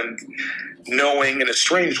disciplined, knowing in a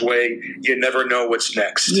strange way you never know what's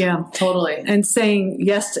next. Yeah, Totally. and saying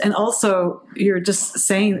yes, and also you're just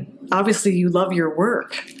saying obviously you love your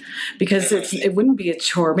work, because it wouldn't be a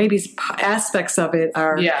chore. Maybe aspects of it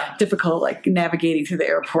are difficult, like navigating through the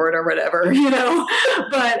airport or whatever,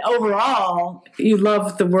 but overall you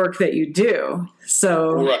love the work that you do,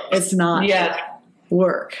 so it's not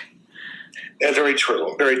work. Yeah, very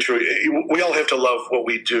true. Very true. We all have to love what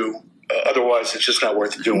we do. Otherwise, it's just not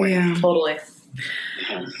worth doing. Yeah, Totally.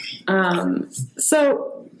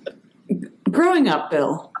 So, growing up,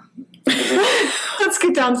 Bill, let's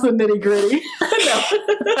get down to the nitty gritty.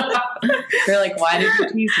 You're like, why did you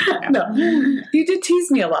tease me? No, you did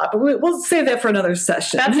tease me a lot, but we'll save that for another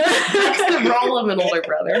session. That's the role of an older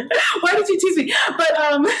brother. Why did you tease me? But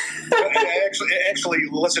Actually,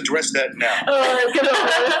 let's address that now. Get over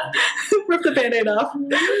it. Rip the Band-Aid off.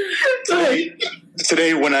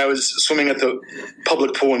 Today, when I was swimming at the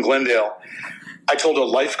public pool in Glendale, I told a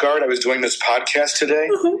lifeguard I was doing this podcast today,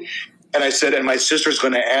 and I said, and my sister's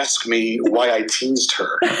going to ask me why I teased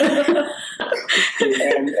her.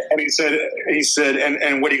 and he said,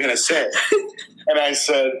 and what are you going to say? And I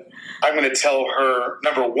said, I'm going to tell her,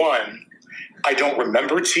 number one, I don't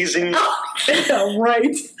remember teasing. Yeah,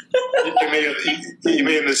 right. You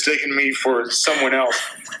may have mistaken me for someone else,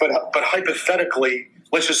 but hypothetically,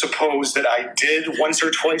 let's just suppose that I did once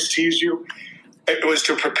or twice tease you. It was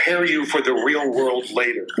to prepare you for the real world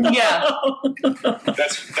later. Yeah.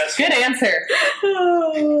 That's good answer.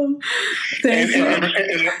 Oh, thank you.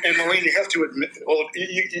 And Maureen, you have to admit, well,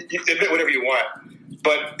 you admit whatever you want,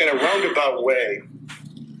 but in a roundabout way,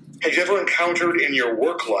 have you ever encountered in your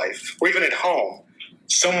work life, or even at home,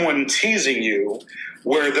 someone teasing you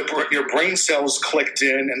where your brain cells clicked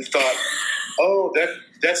in and thought, oh,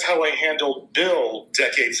 that's how I handled Bill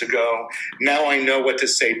decades ago. Now I know what to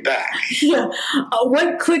say back. Yeah.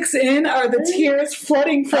 What clicks in are the tears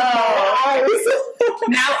flooding from my eyes.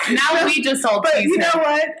 Now we just all tease. But you know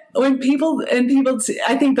what? When people,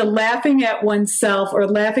 I think the laughing at oneself or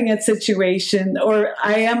laughing at situation, or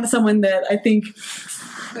I am someone that I think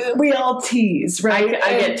we all tease, right?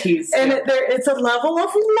 I get teased. And it's a level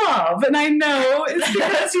of love. And I know it's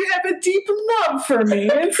because you have a deep love for me.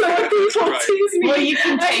 And so when people tease me, well, you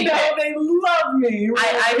can take they love me.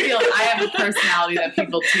 Right? I feel I have a personality that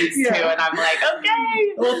people tease too. And I'm like,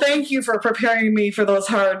 okay. Well, thank you for preparing me for those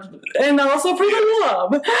hard, and also for the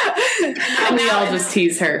love. And we all just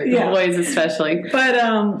tease her, the boys especially. But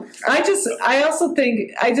I also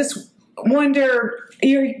think, I just wonder,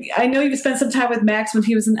 I know you've spent some time with Max when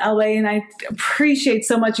he was in LA, and I appreciate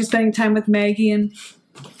so much you spending time with Maggie and,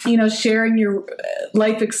 sharing your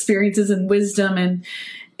life experiences and wisdom, and,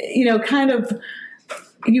 kind of,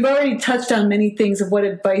 you've already touched on many things of what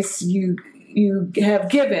advice you have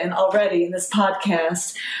given already in this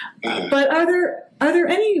podcast. But are there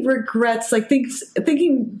any regrets, like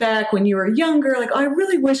thinking back when you were younger, like, oh, I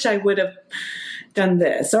really wish I would have done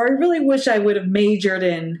this, or I really wish I would have majored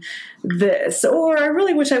in this, or I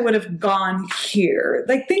really wish I would have gone here,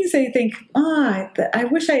 like things that you think, I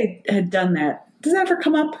wish I had done that. Does that ever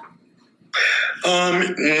come up?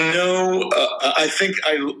 No, I think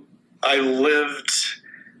I lived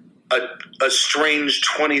a strange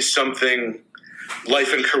 20-something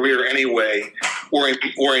life and career anyway, where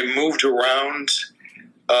I moved around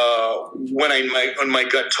when my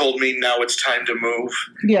gut told me now it's time to move.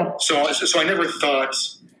 Yeah. So I never thought,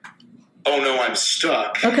 oh no, I'm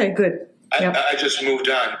stuck. Okay, good. I just moved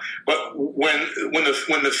on. But when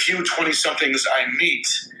the few 20-somethings I meet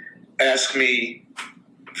ask me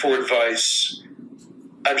for advice,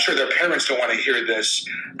 I'm sure their parents don't want to hear this,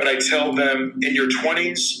 but I tell them, in your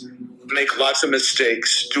 20s, make lots of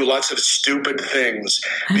mistakes, do lots of stupid things,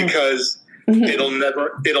 because it'll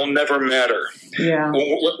never matter. Yeah.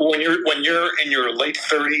 When you're in your late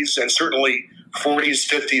 30s and certainly 40s,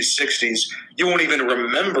 50s, 60s, you won't even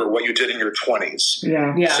remember what you did in your 20s.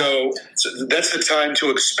 Yeah. So that's the time to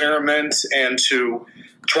experiment and to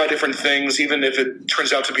try different things, even if it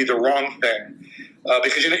turns out to be the wrong thing.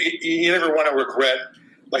 Because you never want to regret,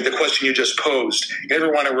 like the question you just posed, you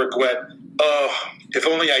never want to regret, if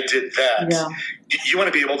only I did that. Yeah. You want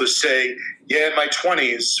to be able to say, yeah, in my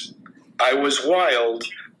 20s, I was wild,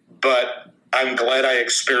 but I'm glad I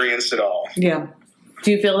experienced it all. Yeah.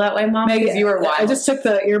 Do you feel that way, Mom? Maggie, Because you were wild. I just took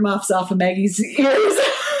the earmuffs off of Maggie's ears.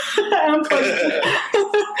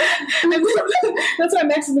 That's why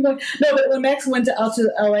Max has been going. No, but when Max went out to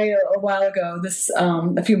LA a while ago,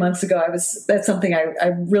 a few months ago, that's something I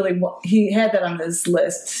really, he had that on his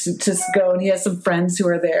list to just go, and he has some friends who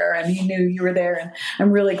are there, and he knew you were there, and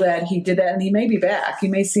I'm really glad he did that, and he may be back. You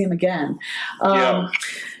may see him again.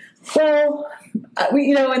 Well,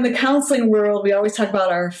 in the counseling world, we always talk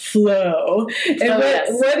about our flow. And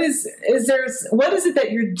what is it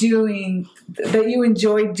that you're doing that you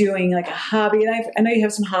enjoy doing, like a hobby? And I know you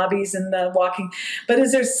have some hobbies in the walking, but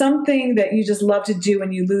is there something that you just love to do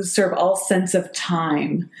when you lose sort of all sense of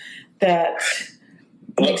time that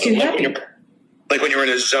makes you happy? Like when you're in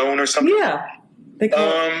a zone or something? Yeah. They call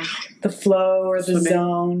it the flow or the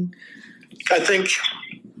zone. I think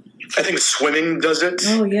swimming does it.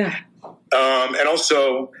 Oh, yeah. And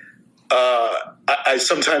also, I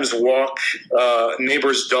sometimes walk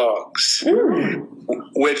neighbors' dogs,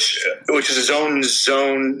 which is its own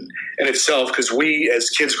zone in itself, because we, as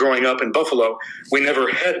kids growing up in Buffalo, we never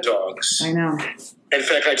had dogs. I know. In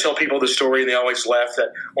fact, I tell people the story, and they always laugh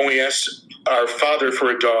that when we asked our father for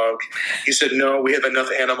a dog, he said, no, we have enough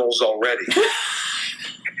animals already.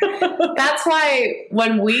 That's why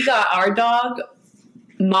when we got our dog,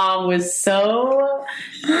 Mom was so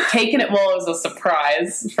taken it. Well, it was a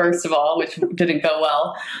surprise, first of all, which didn't go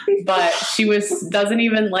well. But she doesn't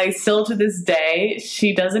even, still to this day,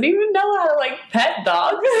 she doesn't even know how to, pet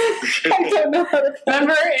dogs. I don't know how to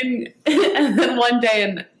remember, and then one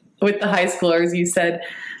day with the high schoolers, you said,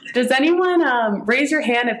 does anyone raise your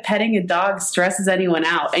hand if petting a dog stresses anyone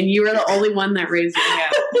out? And you were the only one that raised your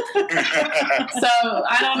hand. So,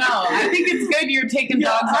 I don't know. I think it's good you're taking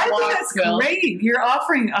dogs on walks. That's great. You're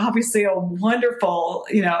offering, obviously, a wonderful,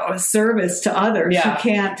 service to others who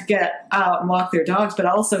can't get out and walk their dogs, but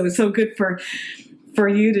also it's so good for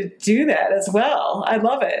you to do that as well. I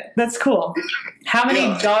love it. That's cool. How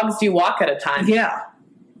many dogs do you walk at a time? Yeah.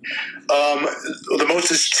 The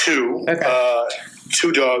most is 2. Okay.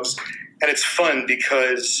 2 dogs, and it's fun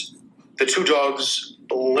because the 2 dogs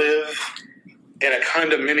live in a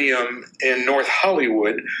condominium in North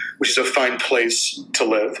Hollywood, which is a fine place to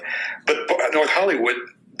live. But North Hollywood,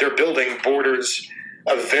 their building borders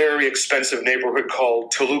a very expensive neighborhood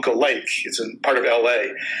called Toluca Lake. It's in part of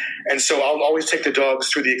LA. And so I'll always take the dogs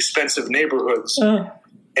through the expensive neighborhoods,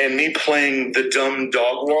 and me playing the dumb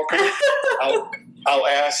dog walker, I'll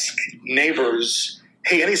ask neighbors,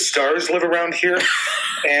 hey, any stars live around here?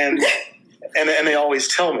 And they always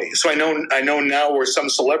tell me. So I know now where some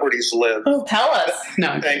celebrities live. Oh, tell us.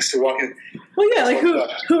 No. Thanks to walking. Well, yeah,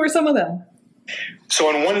 who are some of them? So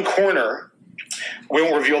on one corner, we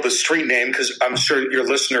won't reveal the street name because I'm sure your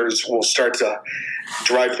listeners will start to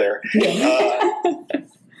drive there.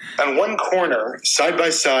 On one corner, side by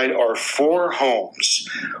side, are 4 homes.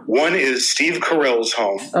 One is Steve Carell's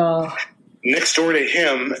home. Next door to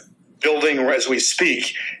him, building as we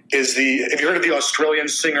speak, is have you heard of the Australian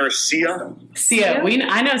singer Sia? Sia.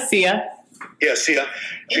 I know Sia. Yeah, Sia.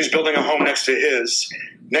 She's building a home next to his.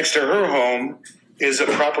 Next to her home is a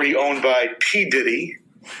property owned by P. Diddy.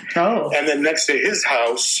 Oh. And then next to his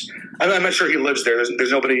house, I'm not sure he lives there.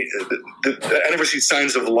 There's nobody. I never see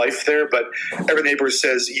signs of life there, but every neighbor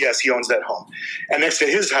says, yes, he owns that home. And next to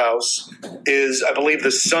his house is, I believe,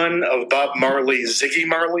 the son of Bob Marley, Ziggy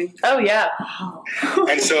Marley. Oh, yeah.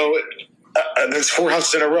 And so there's 4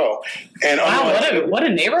 houses in a row. And wow, what a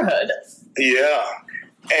neighborhood. Yeah.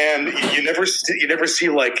 And you never see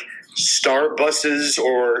star buses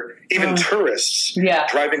or even tourists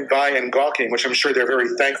driving by and gawking, which I'm sure they're very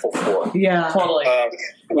thankful for. Yeah, totally.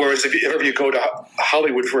 Whereas if ever you go to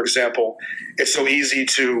Hollywood, for example, it's so easy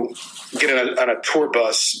to get on a tour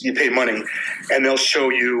bus. You pay money, and they'll show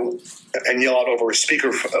you and yell out over a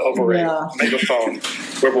speaker, over a megaphone,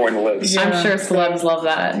 where everyone lives. I'm sure celebs love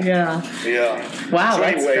that. Yeah. Wow, so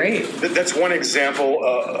that's anyway, great. That's one example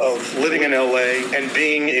of living in LA and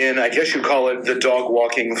being in, I guess you call it, the dog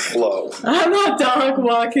walking flow. I love dog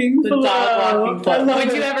walking flow. The dog walking flow. Would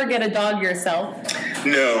it. you ever get a dog yourself?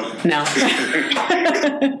 No.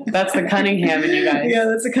 That's the Cunningham in you guys. Yeah,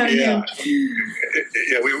 that's a Cunningham.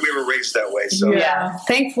 Yeah, we were raised that way. So yeah.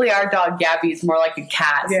 Thankfully, our dog Gabby is more like a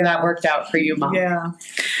cat, so that worked out for you, Mom. Yeah.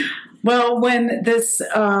 Well, when this,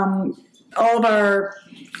 all of our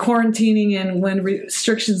quarantining and when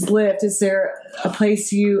restrictions lift, is there a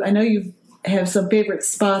place I know you have some favorite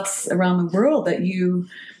spots around the world that you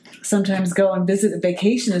sometimes go and visit a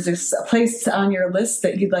vacation. Is there a place on your list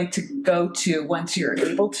that you'd like to go to once you're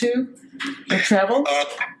able to or travel?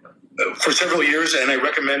 For several years, and I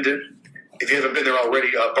recommend it. If you haven't been there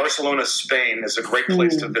already, Barcelona, Spain is a great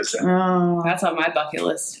place to visit. Oh, that's on my bucket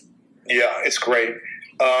list. Yeah, it's great.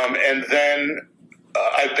 And then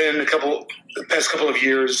I've been the past couple of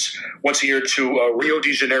years, once a year, to Rio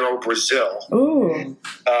de Janeiro, Brazil. Ooh.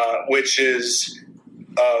 Which is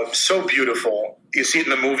so beautiful. You see it in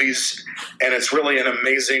the movies, and it's really an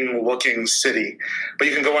amazing looking city. But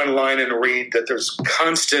you can go online and read that there's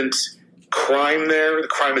constant crime there. The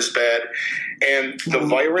crime is bad. And the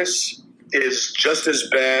virus is just as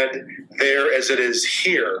bad there as it is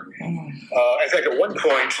here. In fact, at one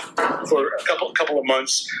point, for a couple of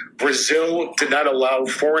months, Brazil did not allow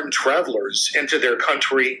foreign travelers into their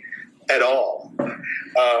country at all.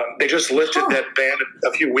 They just lifted that ban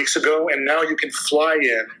a few weeks ago, and now you can fly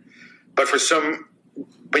in, but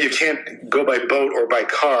you can't go by boat or by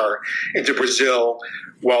car into Brazil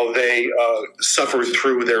while they suffer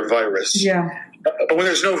through their virus. Yeah. But when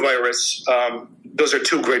there's no virus, those are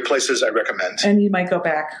two great places I recommend. And you might go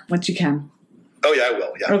back once you can. Oh, yeah, I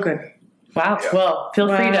will. Yeah. Oh, good. Wow. Yeah. Well, feel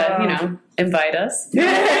free to, invite us.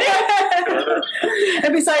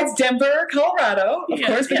 And besides Denver, Colorado, of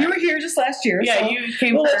course, but you were here just last year. Yeah, so you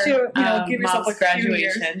came we'll for let you, give yourself a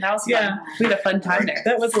graduation. That was fun. We had a fun time there.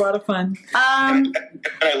 That was a lot of fun. And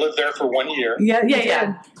I lived there for 1 year.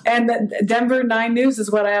 Yeah. And the Denver 9 News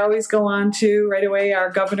is what I always go on to right away. Our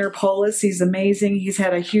Governor Polis, he's amazing. He's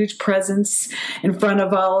had a huge presence in front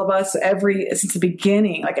of all of us since the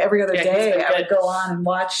beginning. Like every other day, I would go on and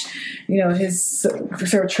watch, his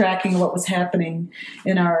sort of tracking what was happening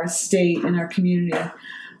in our state, in our community.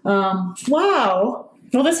 Wow.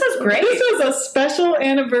 Well, this was great. This was a special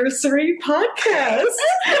anniversary podcast.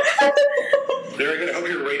 Very good. I hope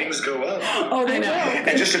your ratings go up. Oh, they will.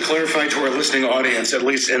 And just to clarify to our listening audience, at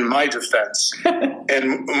least in my defense,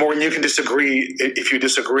 and Maureen, you can disagree if you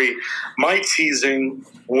disagree, my teasing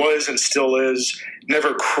was and still is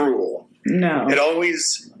never cruel. No.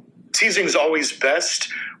 Teasing is always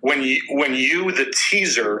best when you, the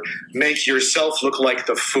teaser, make yourself look like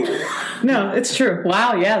the fool. No, it's true.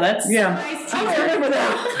 Wow, yeah, that's nice. I remember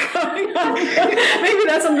that. Maybe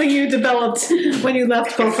that's something you developed when you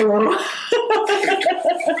left Buffalo.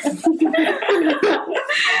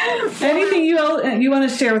 Anything you want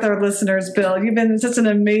to share with our listeners, Bill? You've been such an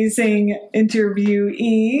amazing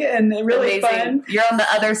interviewee and really fun. You're on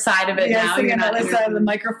the other side of it now. You're on the other side of the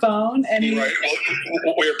microphone. And right.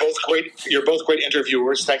 Well, we're both great. You're both great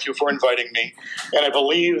interviewers. Thank you for inviting me. And I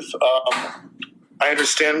believe I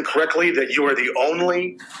understand correctly that you are the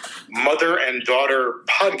only mother and daughter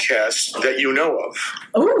podcast that you know of.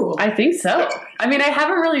 Oh, I think so. I mean, I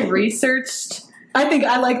haven't really researched. I think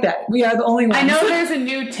I like that. We are the only ones. I know there's a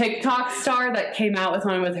new TikTok star that came out with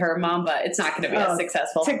one with her mom, but it's not going to be as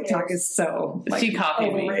successful. TikTok is so she copied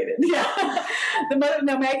overrated. Me. Yeah,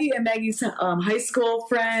 Maggie and Maggie's high school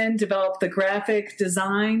friend developed the graphic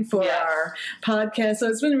design for our podcast, so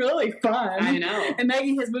it's been really fun. I know. And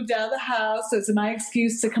Maggie has moved out of the house, so it's my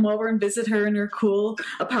excuse to come over and visit her in her cool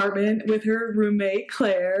apartment with her roommate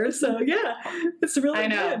Claire. So it's really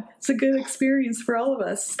good. It's a good experience for all of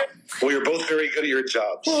us. Well, you're both very good at your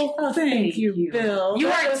jobs. Well, thank you, Bill. You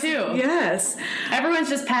are too. Yes. Everyone's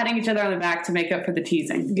just patting each other on the back to make up for the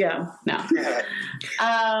teasing. Yeah. No.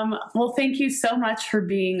 Well, thank you so much for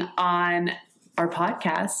being on our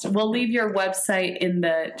podcast. We'll leave your website in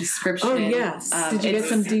the description. Oh, yes. Did you get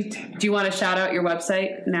some details? Do you want to shout out your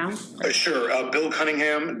website now? Sure.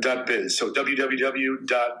 BillCunningham.biz. So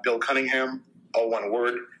www.BillCunningham, all one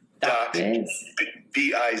word, .biz.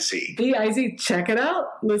 BIZ. Check it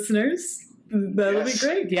out, listeners. That'll be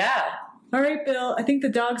great. Yeah. All right, Bill. I think the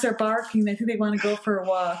dogs are barking. I think they want to go for a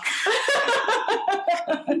walk.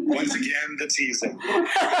 Once again, the teasing.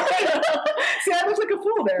 See, I looked like a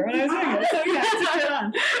fool there when I was doing it. So yeah, take it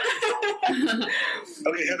on.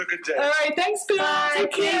 Okay, have a good day. All right, thanks, Bill.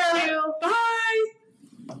 Take care. Thank you. Bye.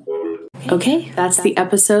 Okay, that's the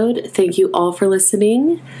episode. Thank you all for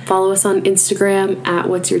listening. Follow us on Instagram at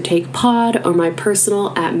What's Your Take Pod or my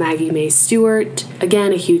personal at Maggie May Stewart.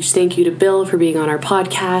 Again, a huge thank you to Bill for being on our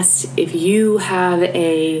podcast. If you have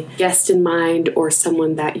a guest in mind or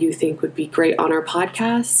someone that you think would be great on our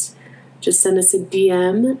podcast, just send us a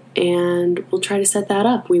DM and we'll try to set that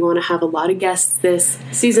up. We want to have a lot of guests this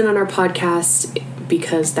season on our podcast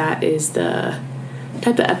because that is the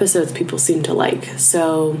type of episodes people seem to like.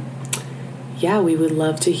 So yeah, we would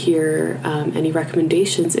love to hear any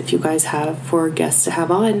recommendations if you guys have for guests to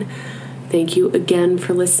have on. Thank you again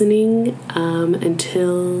for listening.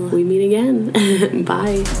 Until we meet again.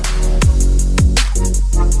 Bye.